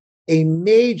with a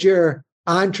major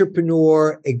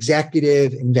entrepreneur,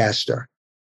 executive investor.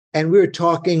 And we were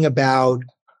talking about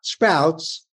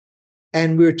Sprouts,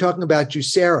 and we were talking about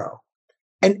Juicero.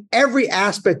 And every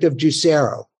aspect of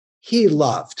Juicero, he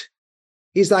loved.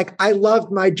 He's like, I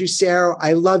loved my Juicero.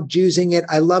 I loved using it.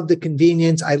 I love the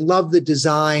convenience. I love the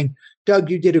design. Doug,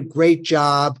 you did a great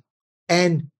job.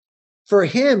 And for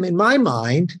him, in my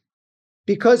mind,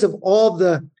 because of all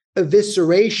the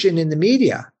evisceration in the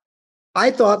media,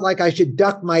 I thought like I should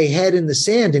duck my head in the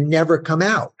sand and never come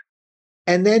out.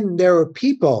 And then there are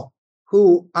people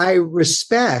who I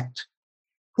respect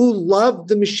who loved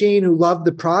the machine, who loved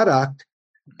the product,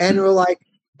 and were like,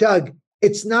 Doug,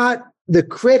 it's not the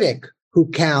critic who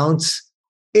counts.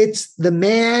 It's the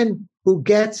man who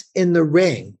gets in the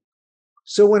ring.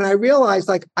 So when I realized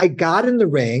like I got in the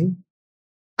ring,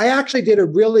 I actually did a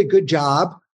really good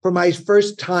job for my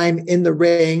first time in the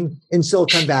ring in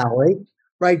Silicon Valley,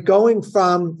 right? Going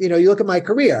from, you look at my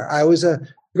career, I was a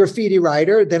graffiti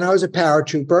writer, then I was a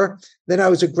paratrooper, then I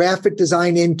was a graphic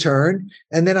design intern,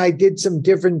 and then I did some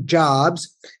different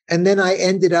jobs. And then I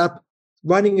ended up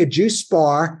running a juice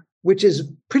bar, which is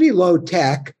pretty low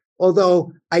tech,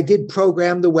 although I did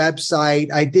program the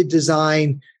website. I did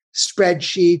design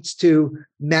spreadsheets to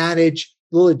manage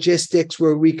the logistics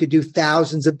where we could do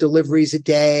thousands of deliveries a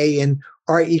day and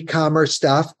our e-commerce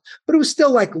stuff, but it was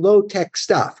still like low tech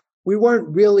stuff. We weren't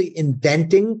really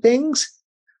inventing things.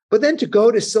 But then to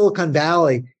go to Silicon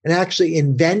Valley and actually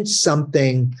invent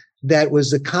something that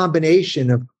was a combination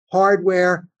of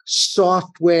hardware,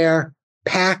 software,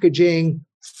 packaging,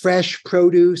 fresh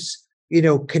produce,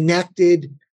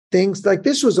 connected things like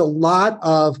this was a lot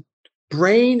of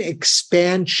brain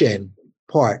expansion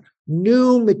part,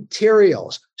 new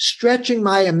materials, stretching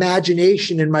my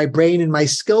imagination and my brain and my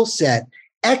skill set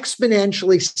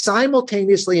exponentially,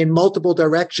 simultaneously in multiple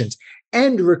directions,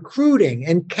 and recruiting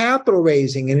and capital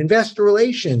raising and investor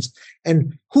relations.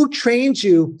 And who trains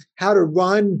you how to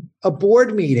run a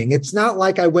board meeting? It's not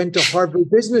like I went to Harvard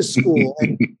Business School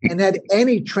and had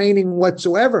any training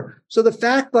whatsoever. So the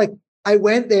fact like I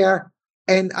went there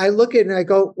and I look at it and I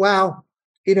go, wow,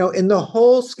 in the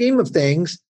whole scheme of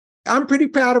things, I'm pretty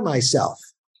proud of myself.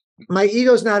 My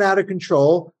ego's not out of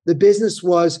control. The business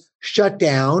was shut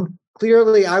down.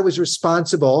 Clearly, I was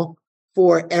responsible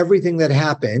for everything that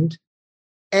happened.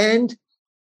 And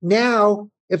now,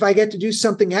 if I get to do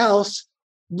something else,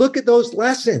 look at those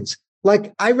lessons.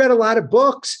 Like I read a lot of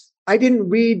books. I didn't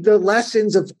read the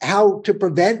lessons of how to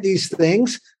prevent these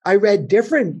things. I read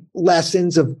different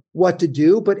lessons of what to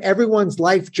do, but everyone's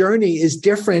life journey is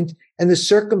different and the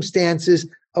circumstances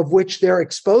of which they're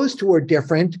exposed to are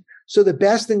different. So the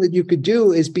best thing that you could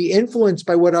do is be influenced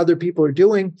by what other people are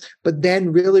doing, but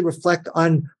then really reflect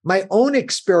on my own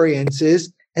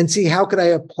experiences and see how could I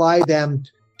apply them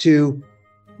to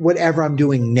whatever I'm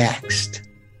doing next.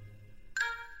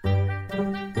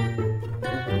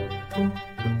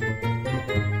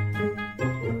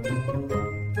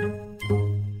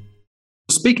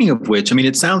 Speaking of which,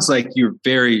 it sounds like you're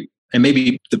very, and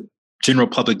maybe the general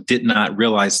public did not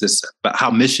realize this, about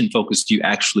how mission focused you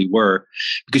actually were.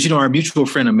 Because, our mutual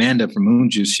friend Amanda from Moon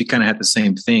Juice, she kind of had the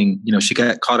same thing. She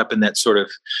got caught up in that sort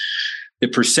of the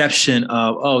perception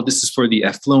of, oh, this is for the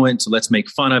affluent, so let's make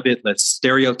fun of it, let's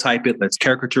stereotype it, let's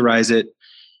caricaturize it.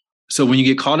 So when you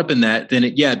get caught up in that, then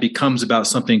it becomes about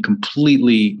something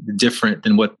completely different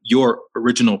than what your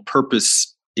original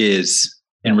purpose is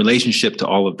in relationship to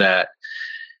all of that.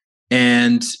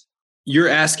 And you're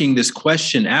asking this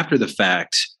question after the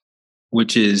fact,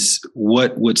 which is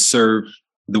what would serve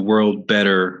the world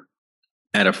better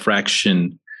at a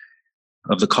fraction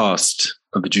of the cost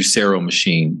of a Juicero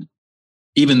machine,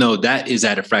 even though that is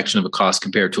at a fraction of a cost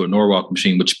compared to a Norwalk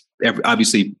machine, which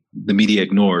obviously the media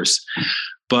ignores.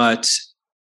 But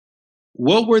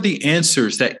what were the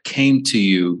answers that came to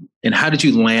you, and how did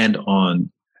you land on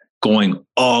going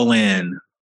all in?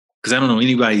 Because I don't know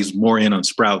anybody who's more in on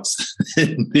Sprouts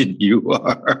than you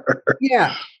are.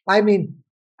 Yeah. I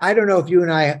don't know if you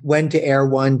and I went to Air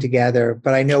One together,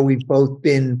 but I know we've both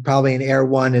been probably in Air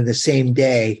One in the same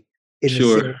day, in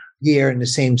the same year, in the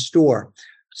same store.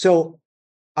 So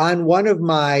on one of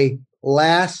my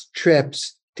last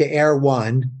trips to Air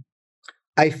One,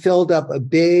 I filled up a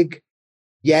big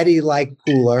Yeti-like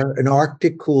cooler, an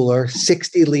Arctic cooler,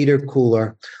 60-liter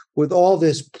cooler, with all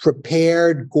this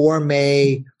prepared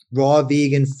gourmet raw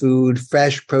vegan food,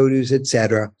 fresh produce,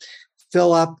 etc.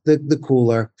 Fill up the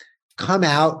cooler, come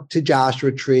out to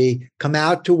Joshua Tree, come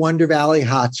out to Wonder Valley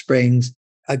Hot Springs.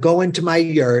 I go into my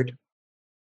yurt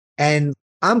and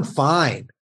I'm fine.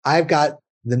 I've got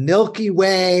the Milky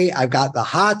Way. I've got the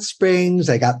hot springs.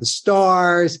 I got the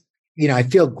stars. I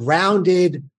feel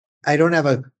grounded. I don't have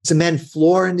a cement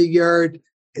floor in the yurt.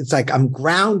 It's like I'm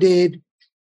grounded.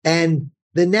 And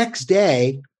the next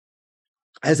day,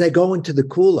 as I go into the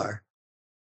cooler,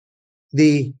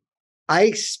 the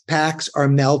ice packs are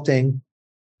melting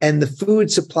and the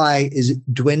food supply is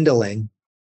dwindling.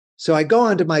 So I go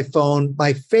onto my phone.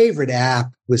 My favorite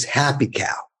app was Happy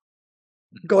Cow.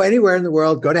 Go anywhere in the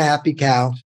world, go to Happy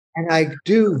Cow, and I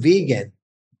do vegan,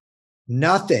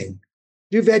 nothing.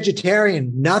 Do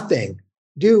vegetarian, nothing.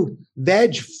 Do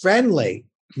veg friendly,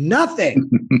 nothing.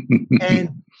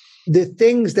 And the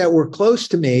things that were close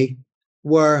to me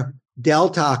were Del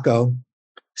Taco,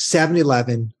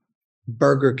 7-Eleven,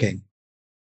 Burger King.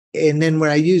 And then when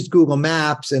I used Google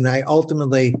Maps and I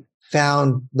ultimately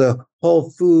found the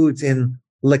Whole Foods in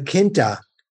La Quinta,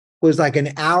 was like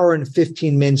an hour and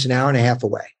 15 minutes, an hour and a half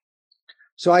away.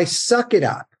 So I suck it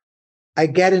up. I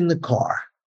get in the car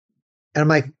and I'm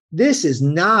like, this is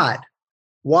not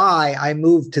why I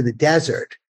moved to the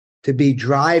desert to be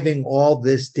driving all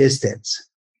this distance.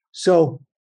 So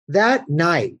that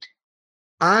night,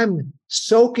 I'm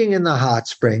soaking in the hot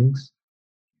springs,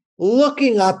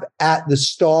 looking up at the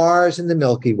stars in the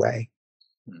Milky Way,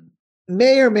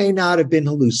 may or may not have been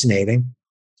hallucinating,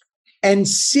 and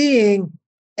seeing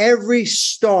every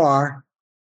star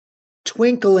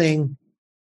twinkling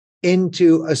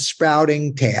into a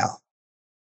sprouting tail.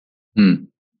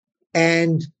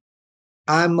 And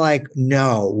I'm like,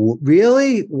 no,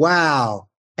 really? Wow.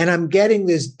 And I'm getting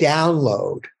this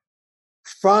download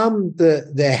from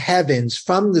the heavens,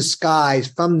 from the skies,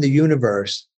 from the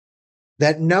universe,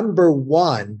 that number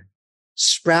one,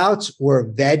 sprouts were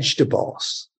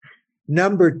vegetables.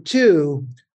 Number two,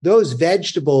 those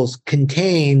vegetables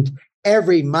contained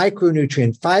every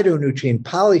micronutrient, phytonutrient,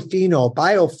 polyphenol,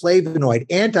 bioflavonoid,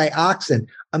 antioxidant,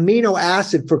 amino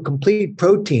acid for complete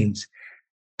proteins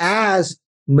as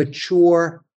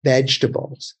mature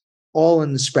vegetables, all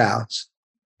in the sprouts.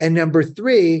 And number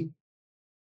three,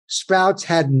 sprouts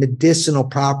had medicinal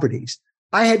properties.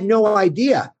 I had no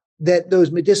idea that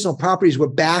those medicinal properties were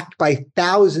backed by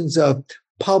thousands of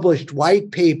published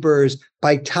white papers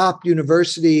by top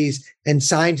universities and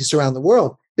scientists around the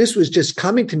world. This was just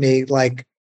coming to me like,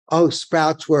 oh,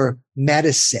 sprouts were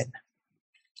medicine.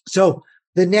 So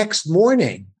the next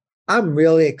morning, I'm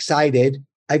really excited.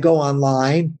 I go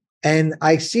online and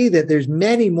I see that there's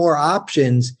many more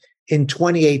options in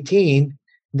 2018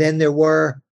 than there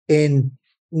were in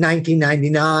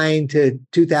 1999 to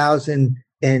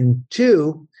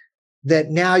 2002,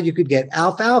 that now you could get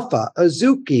alfalfa,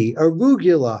 azuki,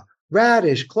 arugula,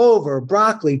 radish, clover,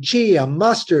 broccoli, chia,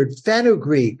 mustard,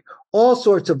 fenugreek, all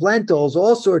sorts of lentils,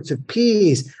 all sorts of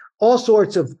peas, all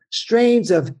sorts of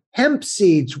strains of hemp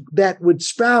seeds that would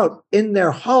sprout in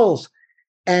their hulls.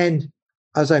 And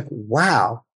I was like,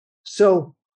 wow.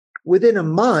 So within a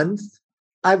month,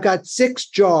 I've got 6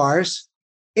 jars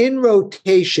in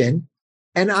rotation,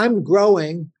 and I'm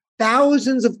growing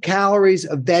thousands of calories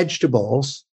of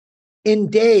vegetables in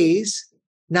days,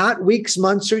 not weeks,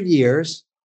 months, or years,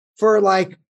 for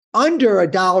like under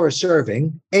 $1 a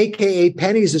serving, AKA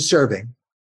pennies a serving.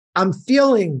 I'm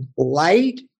feeling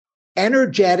light,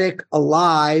 energetic,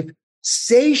 alive,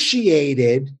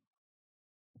 satiated,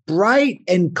 bright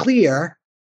and clear.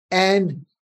 And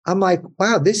I'm like,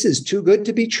 wow, this is too good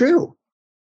to be true.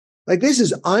 Like, this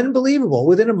is unbelievable.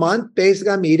 Within a month,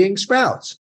 basically, I'm eating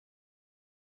sprouts.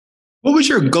 What was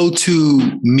your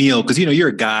go-to meal? Because, you're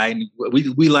a guy, and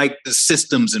we like the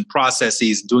systems and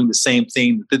processes, doing the same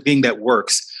thing, the thing that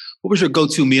works. What was your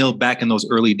go-to meal back in those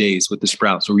early days with the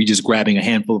sprouts? Or were you just grabbing a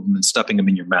handful of them and stuffing them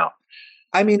in your mouth?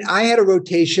 I mean, I had a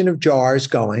rotation of jars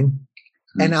going,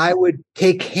 and I would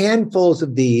take handfuls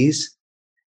of these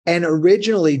and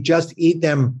originally just eat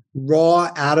them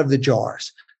raw out of the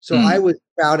jars. So I was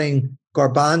sprouting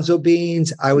garbanzo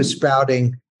beans. I was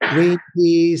sprouting green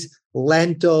peas,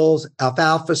 lentils,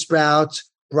 alfalfa sprouts,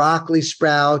 broccoli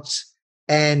sprouts.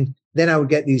 And then I would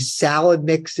get these salad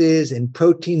mixes and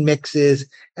protein mixes.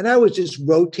 And I was just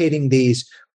rotating these.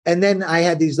 And then I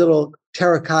had these little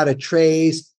terracotta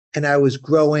trays, and I was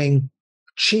growing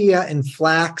chia and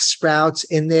flax sprouts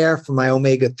in there for my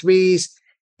omega-3s.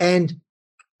 And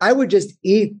I would just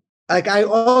eat, like, I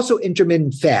also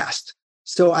intermittent fast.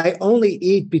 So I only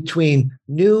eat between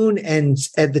noon and,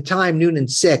 at the time, noon and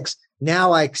 6.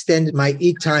 Now I extended my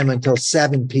eat time until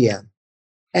 7 p.m.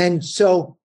 And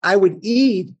so I would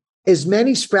eat as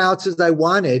many sprouts as I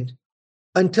wanted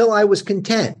until I was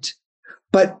content.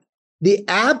 But the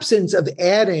absence of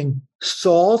adding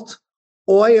salt,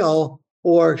 oil,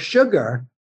 or sugar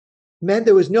meant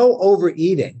there was no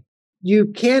overeating. You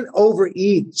can't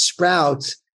overeat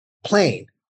sprouts plain.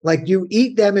 Like, you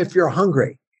eat them if you're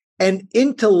hungry. And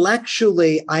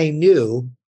intellectually, I knew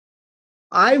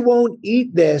I won't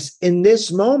eat this in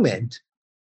this moment,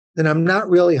 then I'm not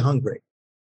really hungry.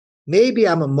 Maybe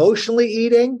I'm emotionally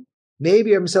eating,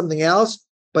 maybe I'm something else,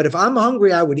 but if I'm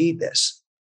hungry, I would eat this.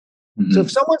 Mm-hmm. So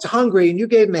if someone's hungry and you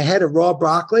gave them a head of raw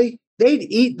broccoli, they'd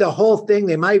eat the whole thing.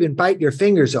 They might even bite your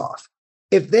fingers off.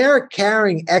 If they're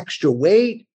carrying extra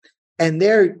weight and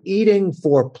they're eating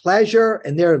for pleasure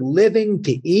and they're living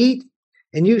to eat,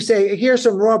 and you say, here's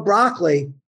some raw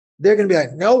broccoli, they're going to be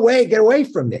like, no way, get away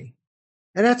from me.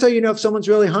 And that's how you know if someone's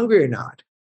really hungry or not.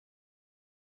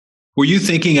 Were you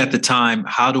thinking at the time,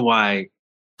 how do I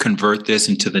convert this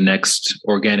into the next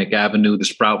Organic Avenue, the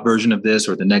sprout version of this,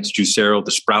 or the next Juicero,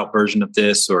 the sprout version of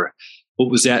this? Or what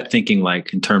was that thinking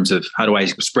like in terms of how do I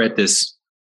spread this?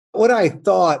 What I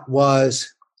thought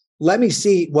was, let me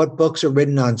see what books are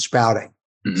written on sprouting.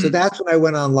 Mm-hmm. So that's when I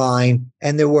went online,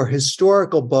 and there were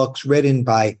historical books written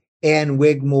by Ann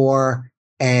Wigmore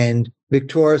and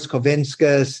Viktoras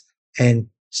Kovinskas and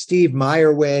Steve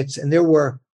Meyerowitz. And there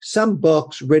were some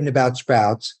books written about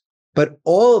sprouts, but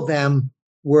all of them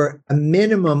were a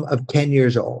minimum of 10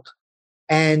 years old.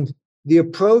 And the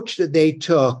approach that they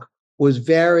took was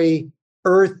very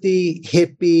earthy,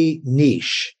 hippie,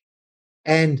 niche.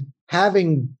 And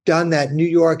having done that New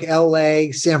York,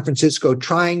 LA, San Francisco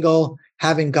triangle,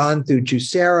 having gone through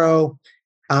Juicero,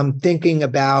 thinking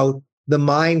about the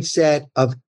mindset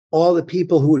of all the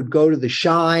people who would go to the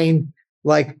Shine,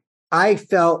 like I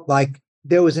felt like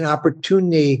there was an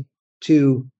opportunity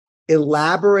to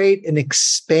elaborate and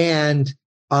expand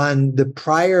on the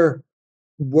prior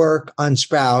work on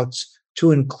sprouts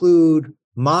to include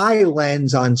my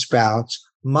lens on sprouts,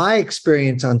 my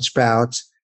experience on sprouts,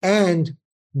 and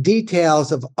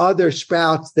details of other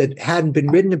sprouts that hadn't been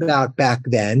written about back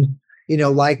then, you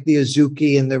know, like the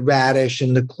azuki and the radish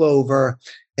and the clover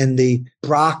and the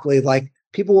broccoli. Like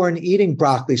people weren't eating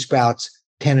broccoli sprouts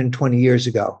 10 and 20 years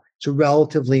ago. It's a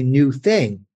relatively new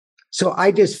thing. So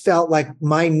I just felt like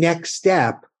my next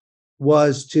step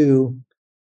was to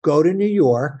go to New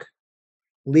York,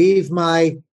 leave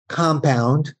my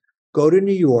compound, go to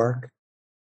New York,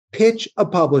 pitch a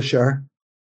publisher,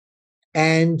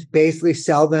 and basically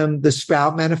sell them the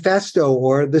Sprout Manifesto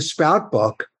or the Sprout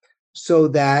book so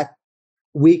that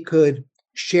we could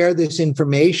share this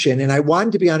information. And I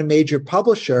wanted to be on a major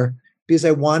publisher because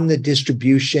I wanted the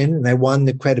distribution and I wanted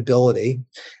the credibility.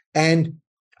 And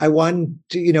I wanted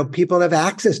to, you know, people to have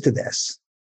access to this.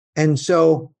 And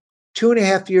so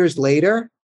 2.5 years later,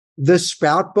 the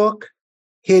Sprout book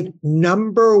hit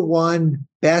 #1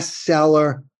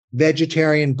 bestseller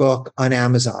vegetarian book on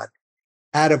Amazon.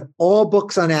 Out of all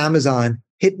books on Amazon,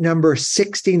 hit number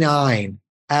 69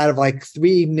 out of like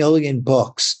 3 million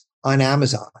books on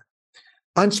Amazon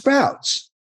on sprouts.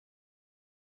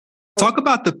 Talk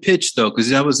about the pitch though, because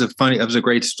that was a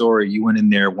great story. You went in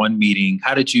there one meeting.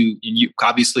 How did you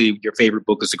obviously your favorite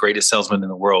book is The Greatest Salesman in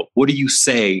the World. What do you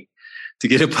say to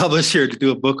get a publisher to do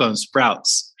a book on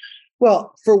sprouts?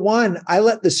 Well, for one, I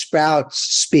let the sprouts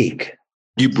speak.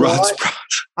 You brought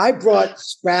sprouts. I brought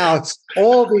sprouts,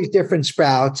 all these different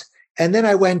sprouts. And then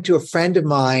I went to a friend of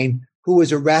mine who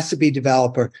was a recipe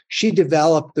developer. She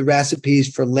developed the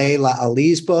recipes for Layla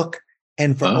Ali's book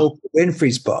and for Oprah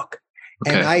Winfrey's book.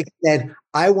 Okay. And I said,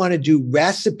 I want to do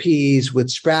recipes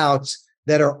with sprouts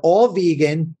that are all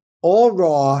vegan, all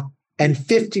raw, and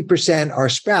 50% are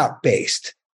sprout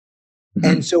based. Mm-hmm.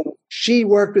 And so she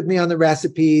worked with me on the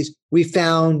recipes. We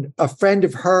found a friend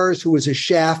of hers who was a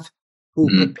chef who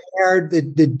prepared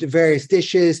the various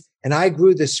dishes, and I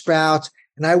grew the sprouts,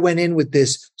 and I went in with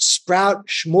this sprout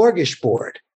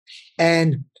smorgasbord.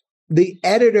 And the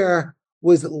editor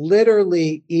was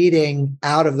literally eating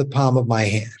out of the palm of my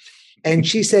hand. And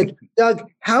she said, Doug,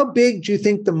 how big do you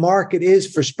think the market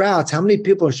is for sprouts? How many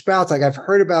people are sprouts? Like, I've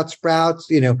heard about sprouts,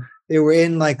 you know, they were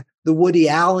in like the Woody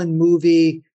Allen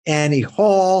movie, Annie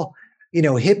Hall, you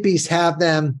know, hippies have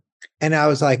them. And I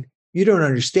was like, you don't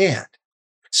understand.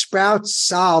 Sprouts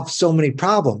solve so many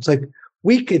problems. Like,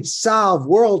 we could solve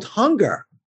world hunger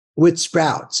with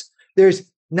sprouts. There's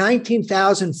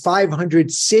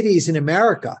 19,500 cities in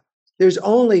America. There's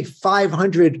only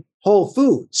 500 Whole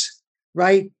Foods,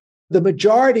 right? The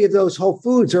majority of those Whole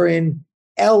Foods are in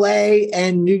LA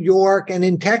and New York and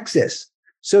in Texas.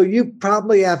 So you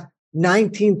probably have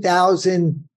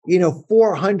 19,000,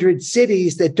 400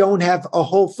 cities that don't have a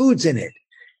Whole Foods in it,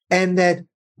 and that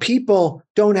people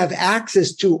don't have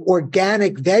access to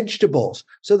organic vegetables.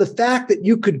 So the fact that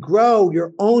you could grow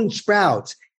your own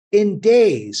sprouts in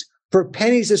days for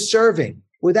pennies a serving,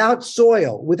 without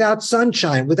soil, without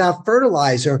sunshine, without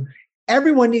fertilizer,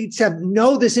 everyone needs to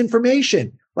know this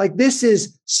information. Like, this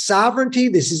is sovereignty,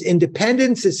 this is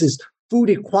independence, this is food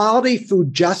equality,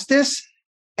 food justice.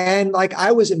 And like,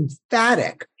 I was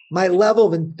emphatic. My level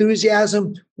of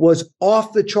enthusiasm was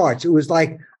off the charts. It was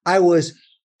like I was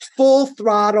full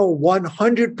throttle,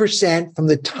 100% from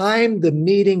the time the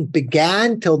meeting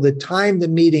began till the time the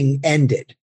meeting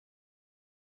ended.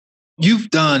 You've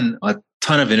done a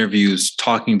ton of interviews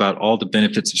talking about all the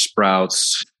benefits of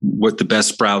sprouts, what the best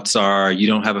sprouts are. You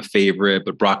don't have a favorite,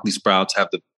 but broccoli sprouts have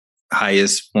the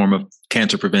highest form of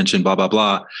cancer prevention, blah, blah,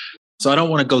 blah. So I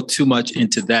don't want to go too much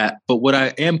into that. But what I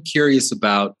am curious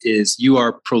about is you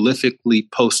are prolifically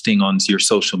posting on your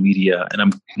social media. And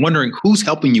I'm wondering who's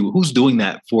helping you, who's doing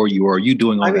that for you, or are you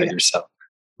doing all that yourself?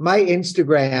 My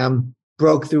Instagram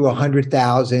broke through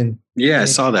 100,000. Yeah, I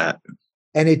saw that.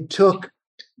 And it took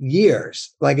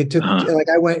years. It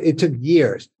took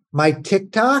years. My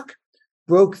TikTok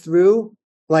broke through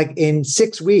in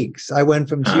 6 weeks. I went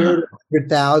from 0 to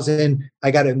 100,000. I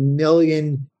got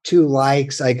 1,000,002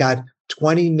 likes. I got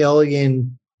 20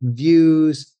 million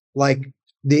views.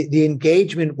 The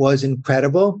engagement was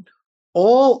incredible.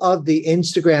 All of the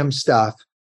Instagram stuff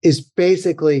is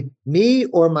basically me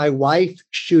or my wife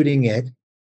shooting it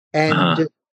and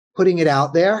just putting it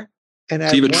out there. And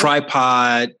so you have a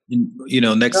tripod,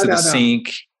 next to the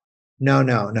sink. No.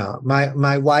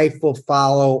 My wife will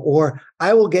follow, or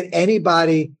I will get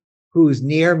anybody who's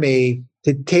near me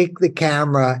to take the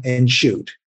camera and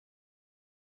shoot.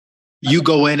 You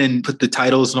go in and put the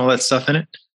titles and all that stuff in it?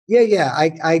 Yeah.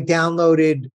 I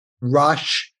downloaded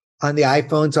Rush on the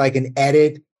iPhone so I can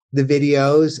edit the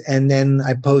videos and then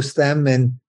I post them,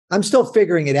 and I'm still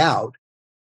figuring it out.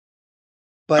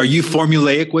 But are you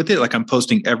formulaic with it? I'm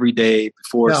posting every day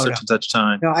before such and such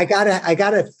time. No, I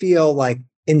gotta feel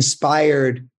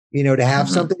inspired, to have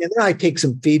something. And then I take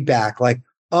some feedback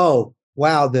oh,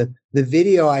 wow, the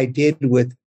video I did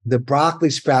with the broccoli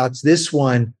sprouts, this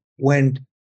one went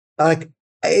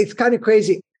it's kind of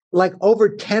crazy. Over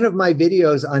 10 of my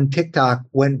videos on TikTok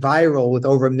went viral with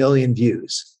over 1 million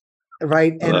views.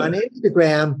 Right. And on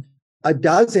Instagram, a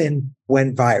dozen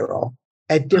went viral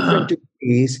at different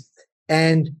degrees.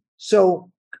 And so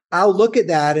I'll look at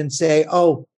that and say,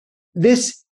 oh,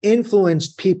 this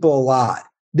influenced people a lot.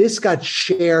 This got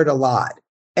shared a lot.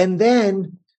 And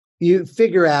then you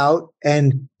figure out,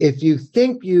 and if you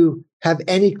think you have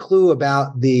any clue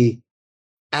about the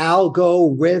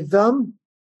algorithm,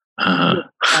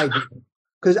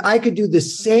 because I could do the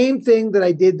same thing that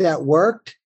I did that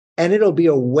worked, and it'll be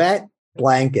a wet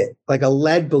blanket, like a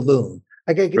lead balloon.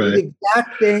 I can do the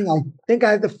exact thing. I think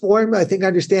I have the formula. I think I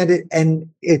understand it. And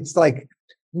it's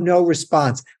no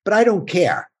response, but I don't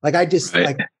care. I just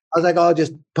I was I'll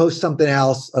just post something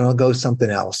else and I'll go something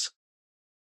else.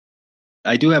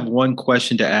 I do have one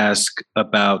question to ask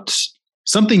about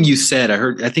something you said. I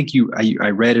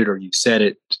read it or you said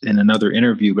it in another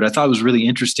interview, but I thought it was really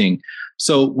interesting.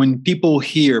 So when people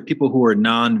who are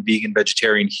non-vegan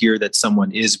vegetarian hear that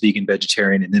someone is vegan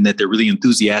vegetarian and then that they're really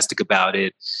enthusiastic about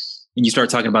it, and you start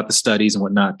talking about the studies and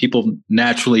whatnot, people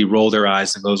naturally roll their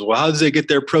eyes and goes, well, how do they get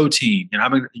their protein?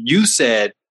 And you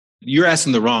said, you're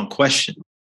asking the wrong question.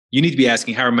 You need to be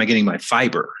asking, how am I getting my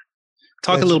fiber?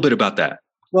 Talk a little bit about that.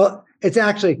 Well, it's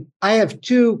actually, I have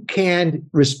two canned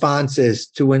responses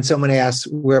to when someone asks,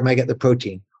 where am I getting the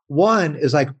protein? One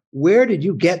is where did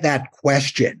you get that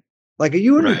question? Are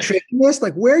you a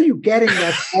nutritionist? Where are you getting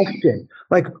that question?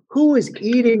 Who is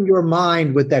eating your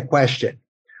mind with that question?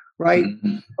 Right.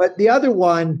 Mm-hmm. But the other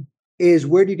one is,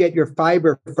 where do you get your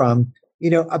fiber from?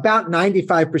 About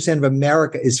 95% of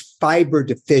America is fiber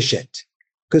deficient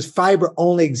because fiber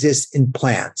only exists in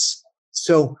plants.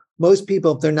 So most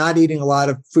people, if they're not eating a lot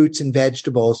of fruits and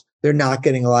vegetables, they're not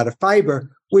getting a lot of fiber,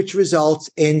 which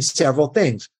results in several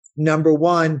things. Number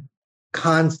one,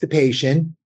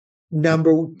 constipation.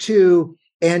 Number two,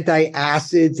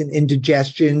 antacids and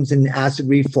indigestions and acid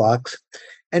reflux.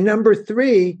 And number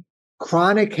three,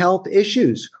 chronic health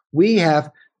issues. We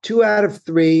have 2 out of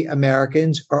 3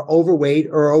 Americans are overweight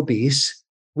or obese.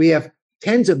 We have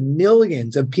tens of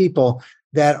millions of people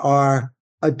that are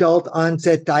adult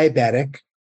onset diabetic.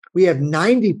 We have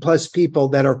 90 plus people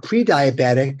that are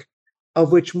pre-diabetic,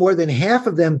 of which more than half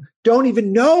of them don't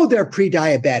even know they're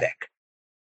pre-diabetic.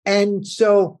 And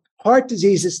so heart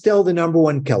disease is still the number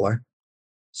one killer.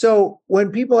 So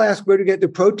when people ask where to get the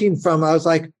protein from, I was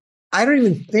like, I don't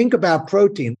even think about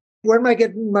protein. Where am I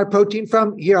getting my protein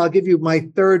from? Here, I'll give you my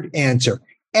third answer.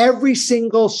 Every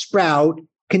single sprout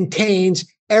contains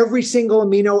every single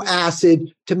amino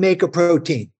acid to make a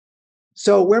protein.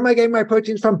 So where am I getting my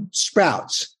proteins from?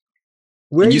 Sprouts.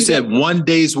 And you said 1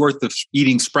 day's worth of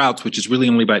eating sprouts, which is really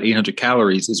only about 800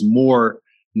 calories, is more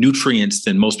nutrients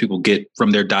than most people get from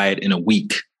their diet in a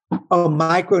week. Oh,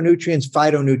 micronutrients,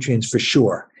 phytonutrients for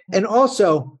sure. And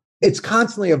also, it's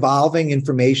constantly evolving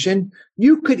information.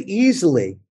 You could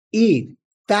easily eat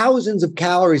thousands of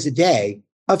calories a day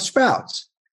of sprouts.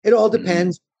 It all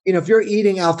depends. If you're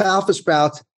eating alfalfa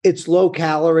sprouts, it's low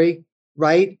calorie,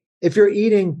 right? If you're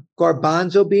eating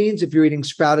garbanzo beans, if you're eating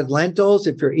sprouted lentils,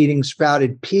 if you're eating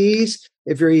sprouted peas,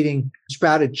 if you're eating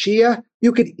sprouted chia,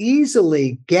 you could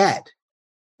easily get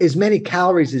as many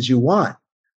calories as you want.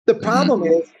 The problem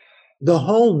is the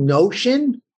whole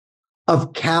notion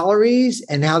of calories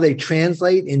and how they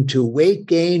translate into weight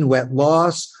gain, weight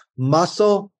loss,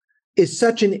 muscle is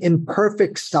such an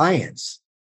imperfect science.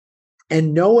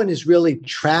 And no one is really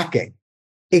tracking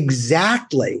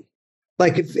exactly.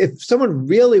 Like if someone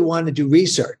really wanted to do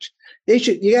research,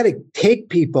 you got to take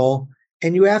people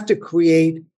and you have to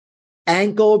create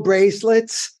ankle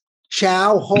bracelets,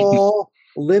 chow hall,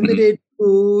 limited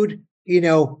food,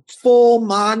 full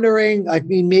monitoring. I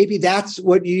mean, maybe that's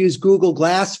what you use Google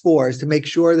Glass for, is to make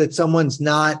sure that someone's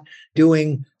not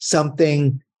doing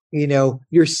something,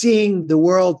 you're seeing the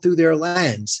world through their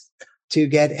lens to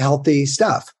get healthy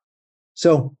stuff.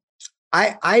 So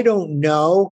I don't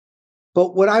know,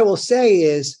 but what I will say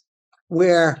is,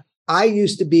 where I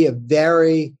used to be a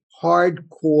very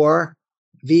hardcore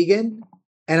vegan,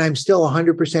 and I'm still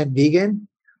 100% vegan,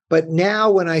 but now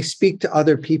when I speak to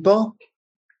other people,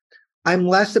 I'm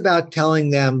less about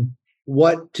telling them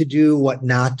what to do, what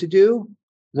not to do.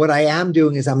 What I am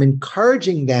doing is I'm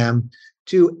encouraging them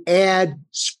to add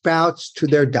sprouts to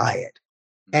their diet.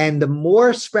 And the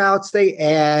more sprouts they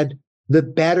add, the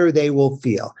better they will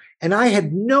feel. And I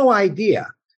had no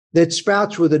idea that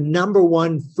sprouts were the number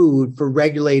one food for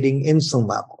regulating insulin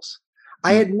levels.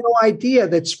 I had no idea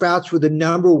that sprouts were the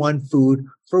number one food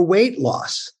for weight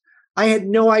loss. I had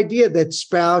no idea that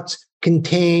sprouts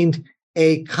contained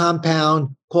a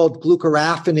compound called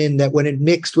glucoraphanin that, when it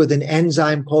mixed with an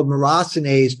enzyme called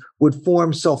myrosinase, would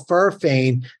form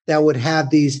sulforaphane that would have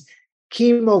these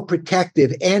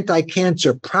chemoprotective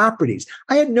anti-cancer properties.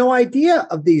 I had no idea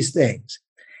of these things.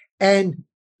 And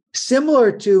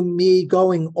similar to me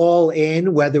going all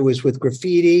in, whether it was with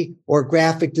graffiti or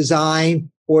graphic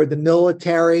design or the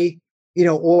military,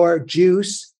 or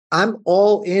juice, I'm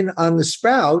all in on the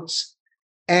sprouts.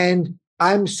 And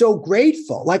I'm so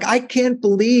grateful. Like, I can't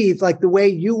believe the way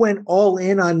you went all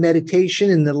in on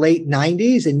meditation in the late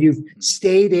 90s, and you've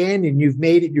stayed in and you've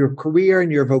made it your career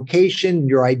and your vocation and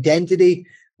your identity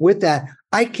with that.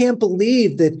 I can't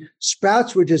believe that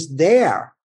sprouts were just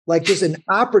there, like just an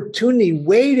opportunity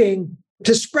waiting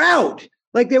to sprout.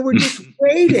 Like they were just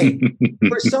waiting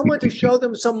for someone to show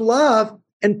them some love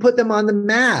and put them on the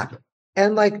map.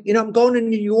 And I'm going to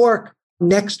New York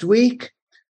next week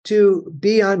to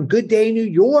be on Good Day New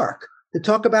York to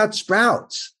talk about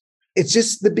sprouts. It's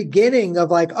just the beginning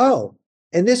of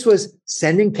and this was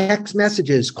sending text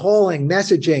messages, calling,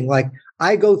 messaging.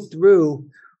 I go through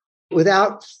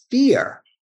without fear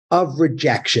of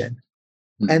rejection.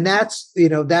 And that's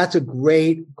a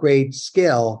great, great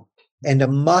skill and a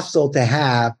muscle to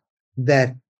have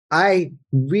that I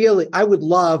would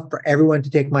love for everyone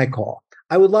to take my call.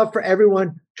 I would love for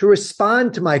everyone to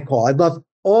respond to my call. I'd love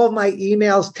all of my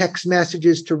emails, text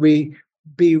messages to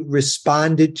be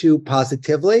responded to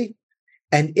positively.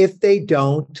 And if they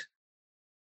don't,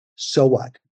 so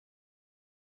what?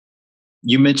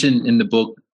 You mentioned in the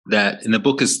book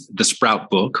is the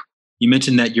Sprout book. You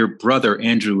mentioned that your brother,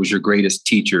 Andrew, was your greatest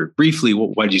teacher. Briefly,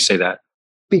 why did you say that?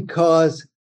 Because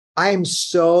I'm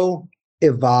so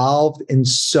evolved in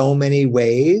so many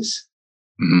ways.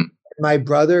 Mm-hmm. My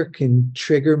brother can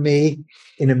trigger me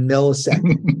in a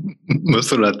millisecond.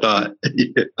 That's what I thought.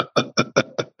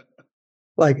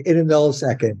 Like in a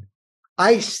millisecond.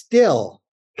 I still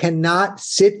cannot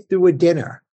sit through a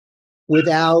dinner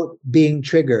without being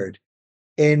triggered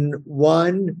in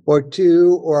one or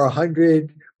two or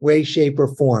 100 ways, shape, or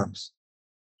forms.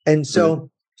 And so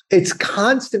it's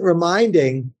constant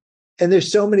reminding, and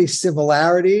there's so many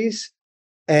similarities.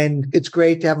 And it's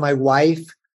great to have my wife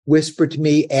whisper to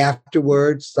me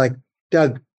afterwards, like,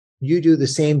 Doug, you do the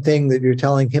same thing that you're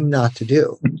telling him not to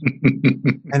do.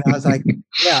 And I was like,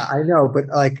 yeah, I know, but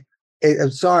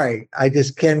I'm sorry, I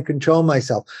just can't control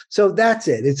myself. So that's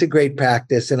it. It's a great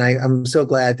practice. And I'm so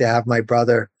glad to have my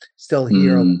brother still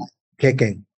here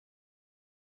kicking.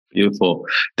 Beautiful.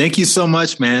 Thank you so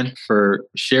much, man, for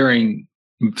sharing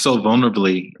so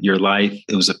vulnerably your life.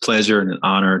 It was a pleasure and an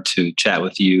honor to chat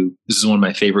with you. This is one of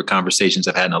my favorite conversations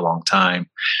I've had in a long time.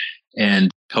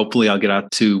 And hopefully I'll get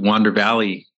out to Wander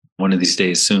Valley one of these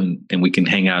days soon, and we can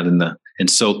hang out and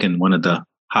soak in one of the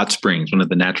hot springs, one of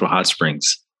the natural hot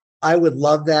springs. I would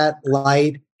love that,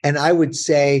 Light. And I would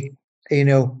say,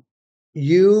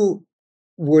 you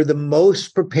were the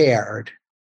most prepared.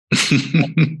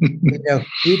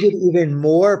 You did even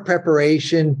more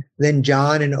preparation than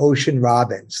John and Ocean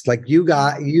Robbins.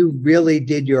 You really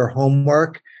did your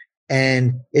homework.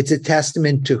 And it's a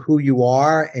testament to who you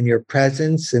are and your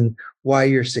presence and why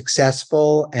you're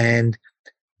successful. And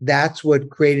that's what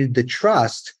created the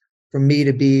trust for me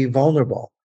to be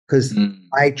vulnerable, because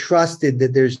I trusted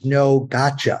that there's no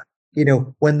gotcha. You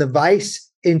know, when the Vice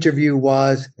interview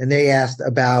was, and they asked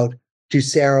about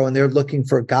Juicero and they're looking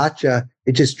for gotcha,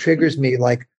 it just triggers me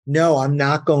like, no, I'm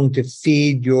not going to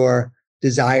feed your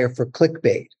desire for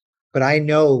clickbait. But I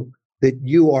know that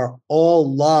you are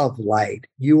all love, Light.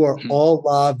 You are all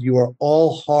love. You are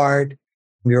all heart.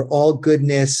 You're all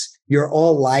goodness. You're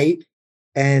all light.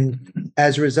 And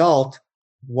as a result,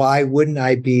 why wouldn't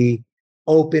I be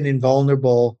open and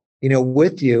vulnerable, you know,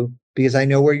 with you? Because I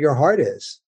know where your heart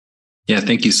is. Yeah,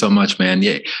 thank you so much, man.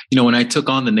 Yeah, you know, when I took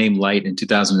on the name Light in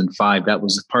 2005, that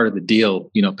was part of the deal.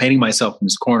 You know, painting myself in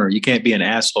this corner. You can't be an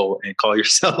asshole and call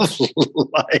yourself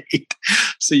Light.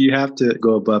 So you have to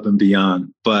go above and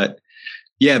beyond. But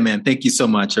yeah, man, thank you so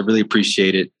much. I really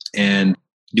appreciate it. And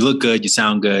you look good. You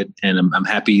sound good. And I'm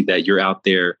happy that you're out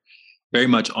there very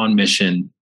much on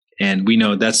mission. And we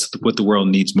know that's what the world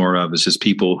needs more of. It's just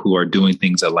people who are doing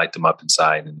things that light them up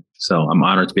inside. And so I'm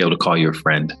honored to be able to call you a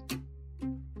friend.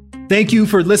 Thank you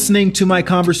for listening to my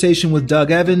conversation with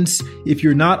Doug Evans. If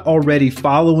you're not already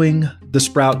following The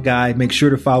Sprout Guy, make sure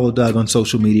to follow Doug on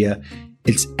social media.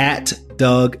 It's at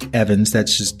Doug Evans.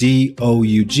 That's just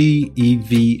DOUGEVANS.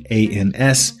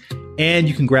 And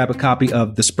you can grab a copy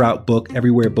of The Sprout book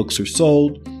everywhere books are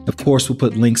sold. Of course, we'll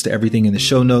put links to everything in the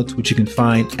show notes, which you can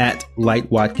find at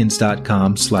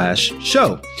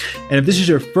lightwatkins.com/show. And if this is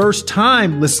your first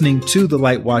time listening to The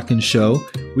Light Watkins Show,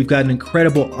 we've got an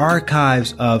incredible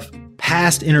archives of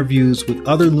past interviews with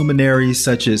other luminaries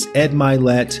such as Ed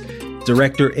Milet,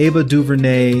 director Ava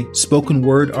DuVernay, spoken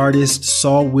word artist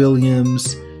Saul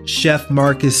Williams, chef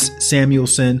Marcus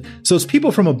Samuelson. So it's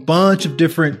people from a bunch of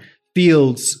different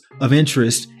fields of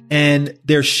interest, and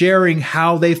they're sharing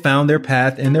how they found their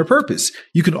path and their purpose.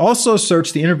 You can also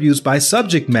search the interviews by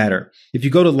subject matter. If you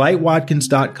go to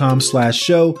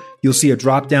lightwatkins.com/show, you'll see a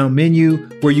drop-down menu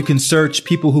where you can search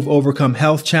people who've overcome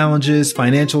health challenges,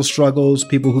 financial struggles,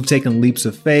 people who've taken leaps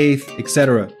of faith,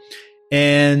 etc.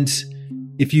 And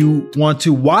if you want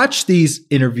to watch these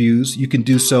interviews, you can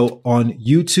do so on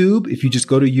YouTube. If you just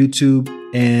go to YouTube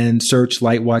and search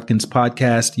Light Watkins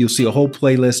Podcast, you'll see a whole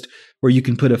playlist where you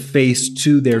can put a face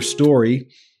to their story.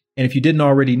 And if you didn't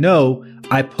already know,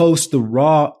 I post the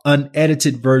raw,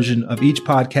 unedited version of each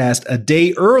podcast a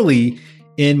day early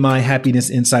in my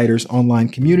Happiness Insiders online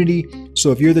community.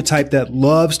 So if you're the type that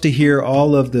loves to hear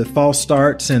all of the false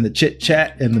starts and the chit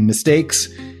chat and the mistakes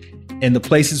and the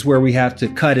places where we have to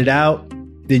cut it out,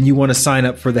 then you want to sign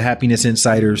up for the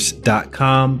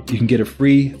happinessinsiders.com. You can get a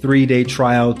free 3-day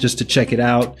trial just to check it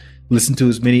out. Listen to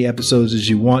as many episodes as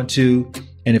you want to.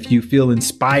 And if you feel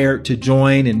inspired to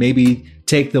join and maybe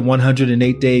take the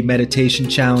 108-day meditation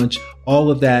challenge,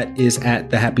 all of that is at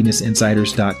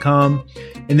thehappinessinsiders.com.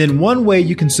 And then one way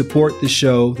you can support the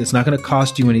show that's not going to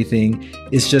cost you anything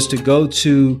is just to go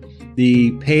to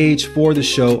the page for the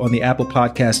show on the Apple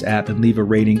Podcast app and leave a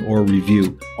rating or a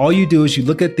review. All you do is you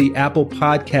look at the Apple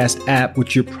Podcast app,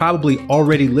 which you're probably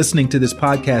already listening to this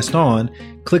podcast on,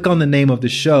 click on the name of the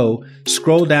show,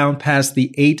 scroll down past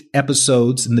the 8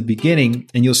 episodes in the beginning,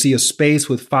 and you'll see a space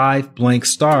with 5 blank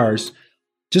stars.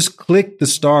 Just click the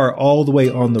star all the way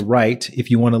on the right if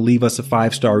you want to leave us a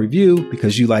 5-star review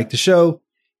because you like the show.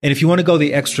 And if you want to go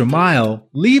the extra mile,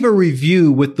 leave a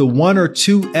review with the 1 or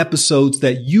 2 episodes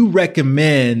that you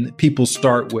recommend people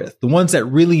start with, the ones that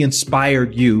really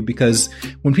inspired you, because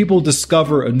when people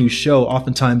discover a new show,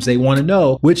 oftentimes they want to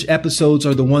know which episodes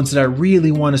are the ones that I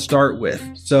really want to start with.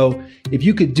 So if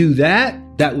you could do that,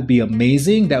 that would be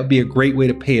amazing. That would be a great way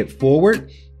to pay it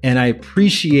forward. And I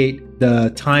appreciate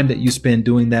the time that you spend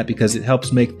doing that because it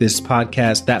helps make this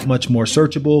podcast that much more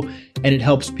searchable, and it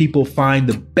helps people find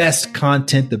the best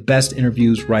content, the best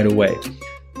interviews right away.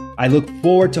 I look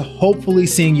forward to hopefully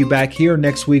seeing you back here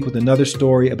next week with another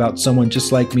story about someone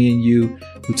just like me and you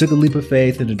who took a leap of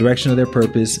faith in the direction of their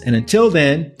purpose. And until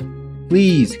then,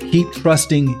 please keep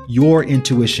trusting your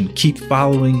intuition, keep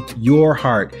following your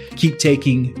heart, keep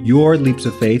taking your leaps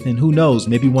of faith. And who knows,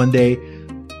 maybe one day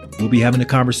we'll be having a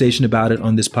conversation about it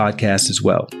on this podcast as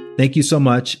well. Thank you so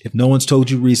much. If no one's told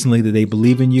you recently that they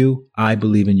believe in you, I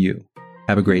believe in you.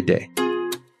 Have a great day.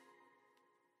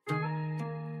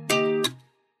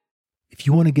 If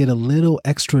you want to get a little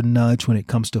extra nudge when it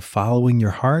comes to following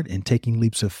your heart and taking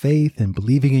leaps of faith and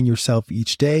believing in yourself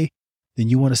each day, then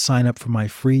you want to sign up for my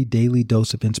free daily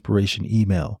dose of inspiration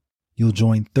email. You'll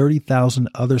join 30,000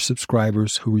 other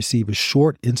subscribers who receive a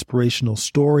short inspirational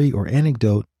story or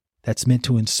anecdote that's meant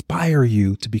to inspire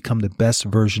you to become the best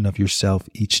version of yourself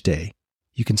each day.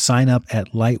 You can sign up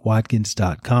at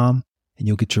lightwatkins.com and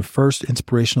you'll get your first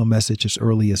inspirational message as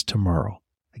early as tomorrow.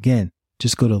 Again,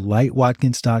 just go to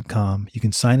lightwatkins.com. You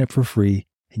can sign up for free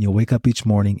and you'll wake up each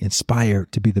morning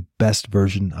inspired to be the best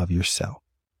version of yourself.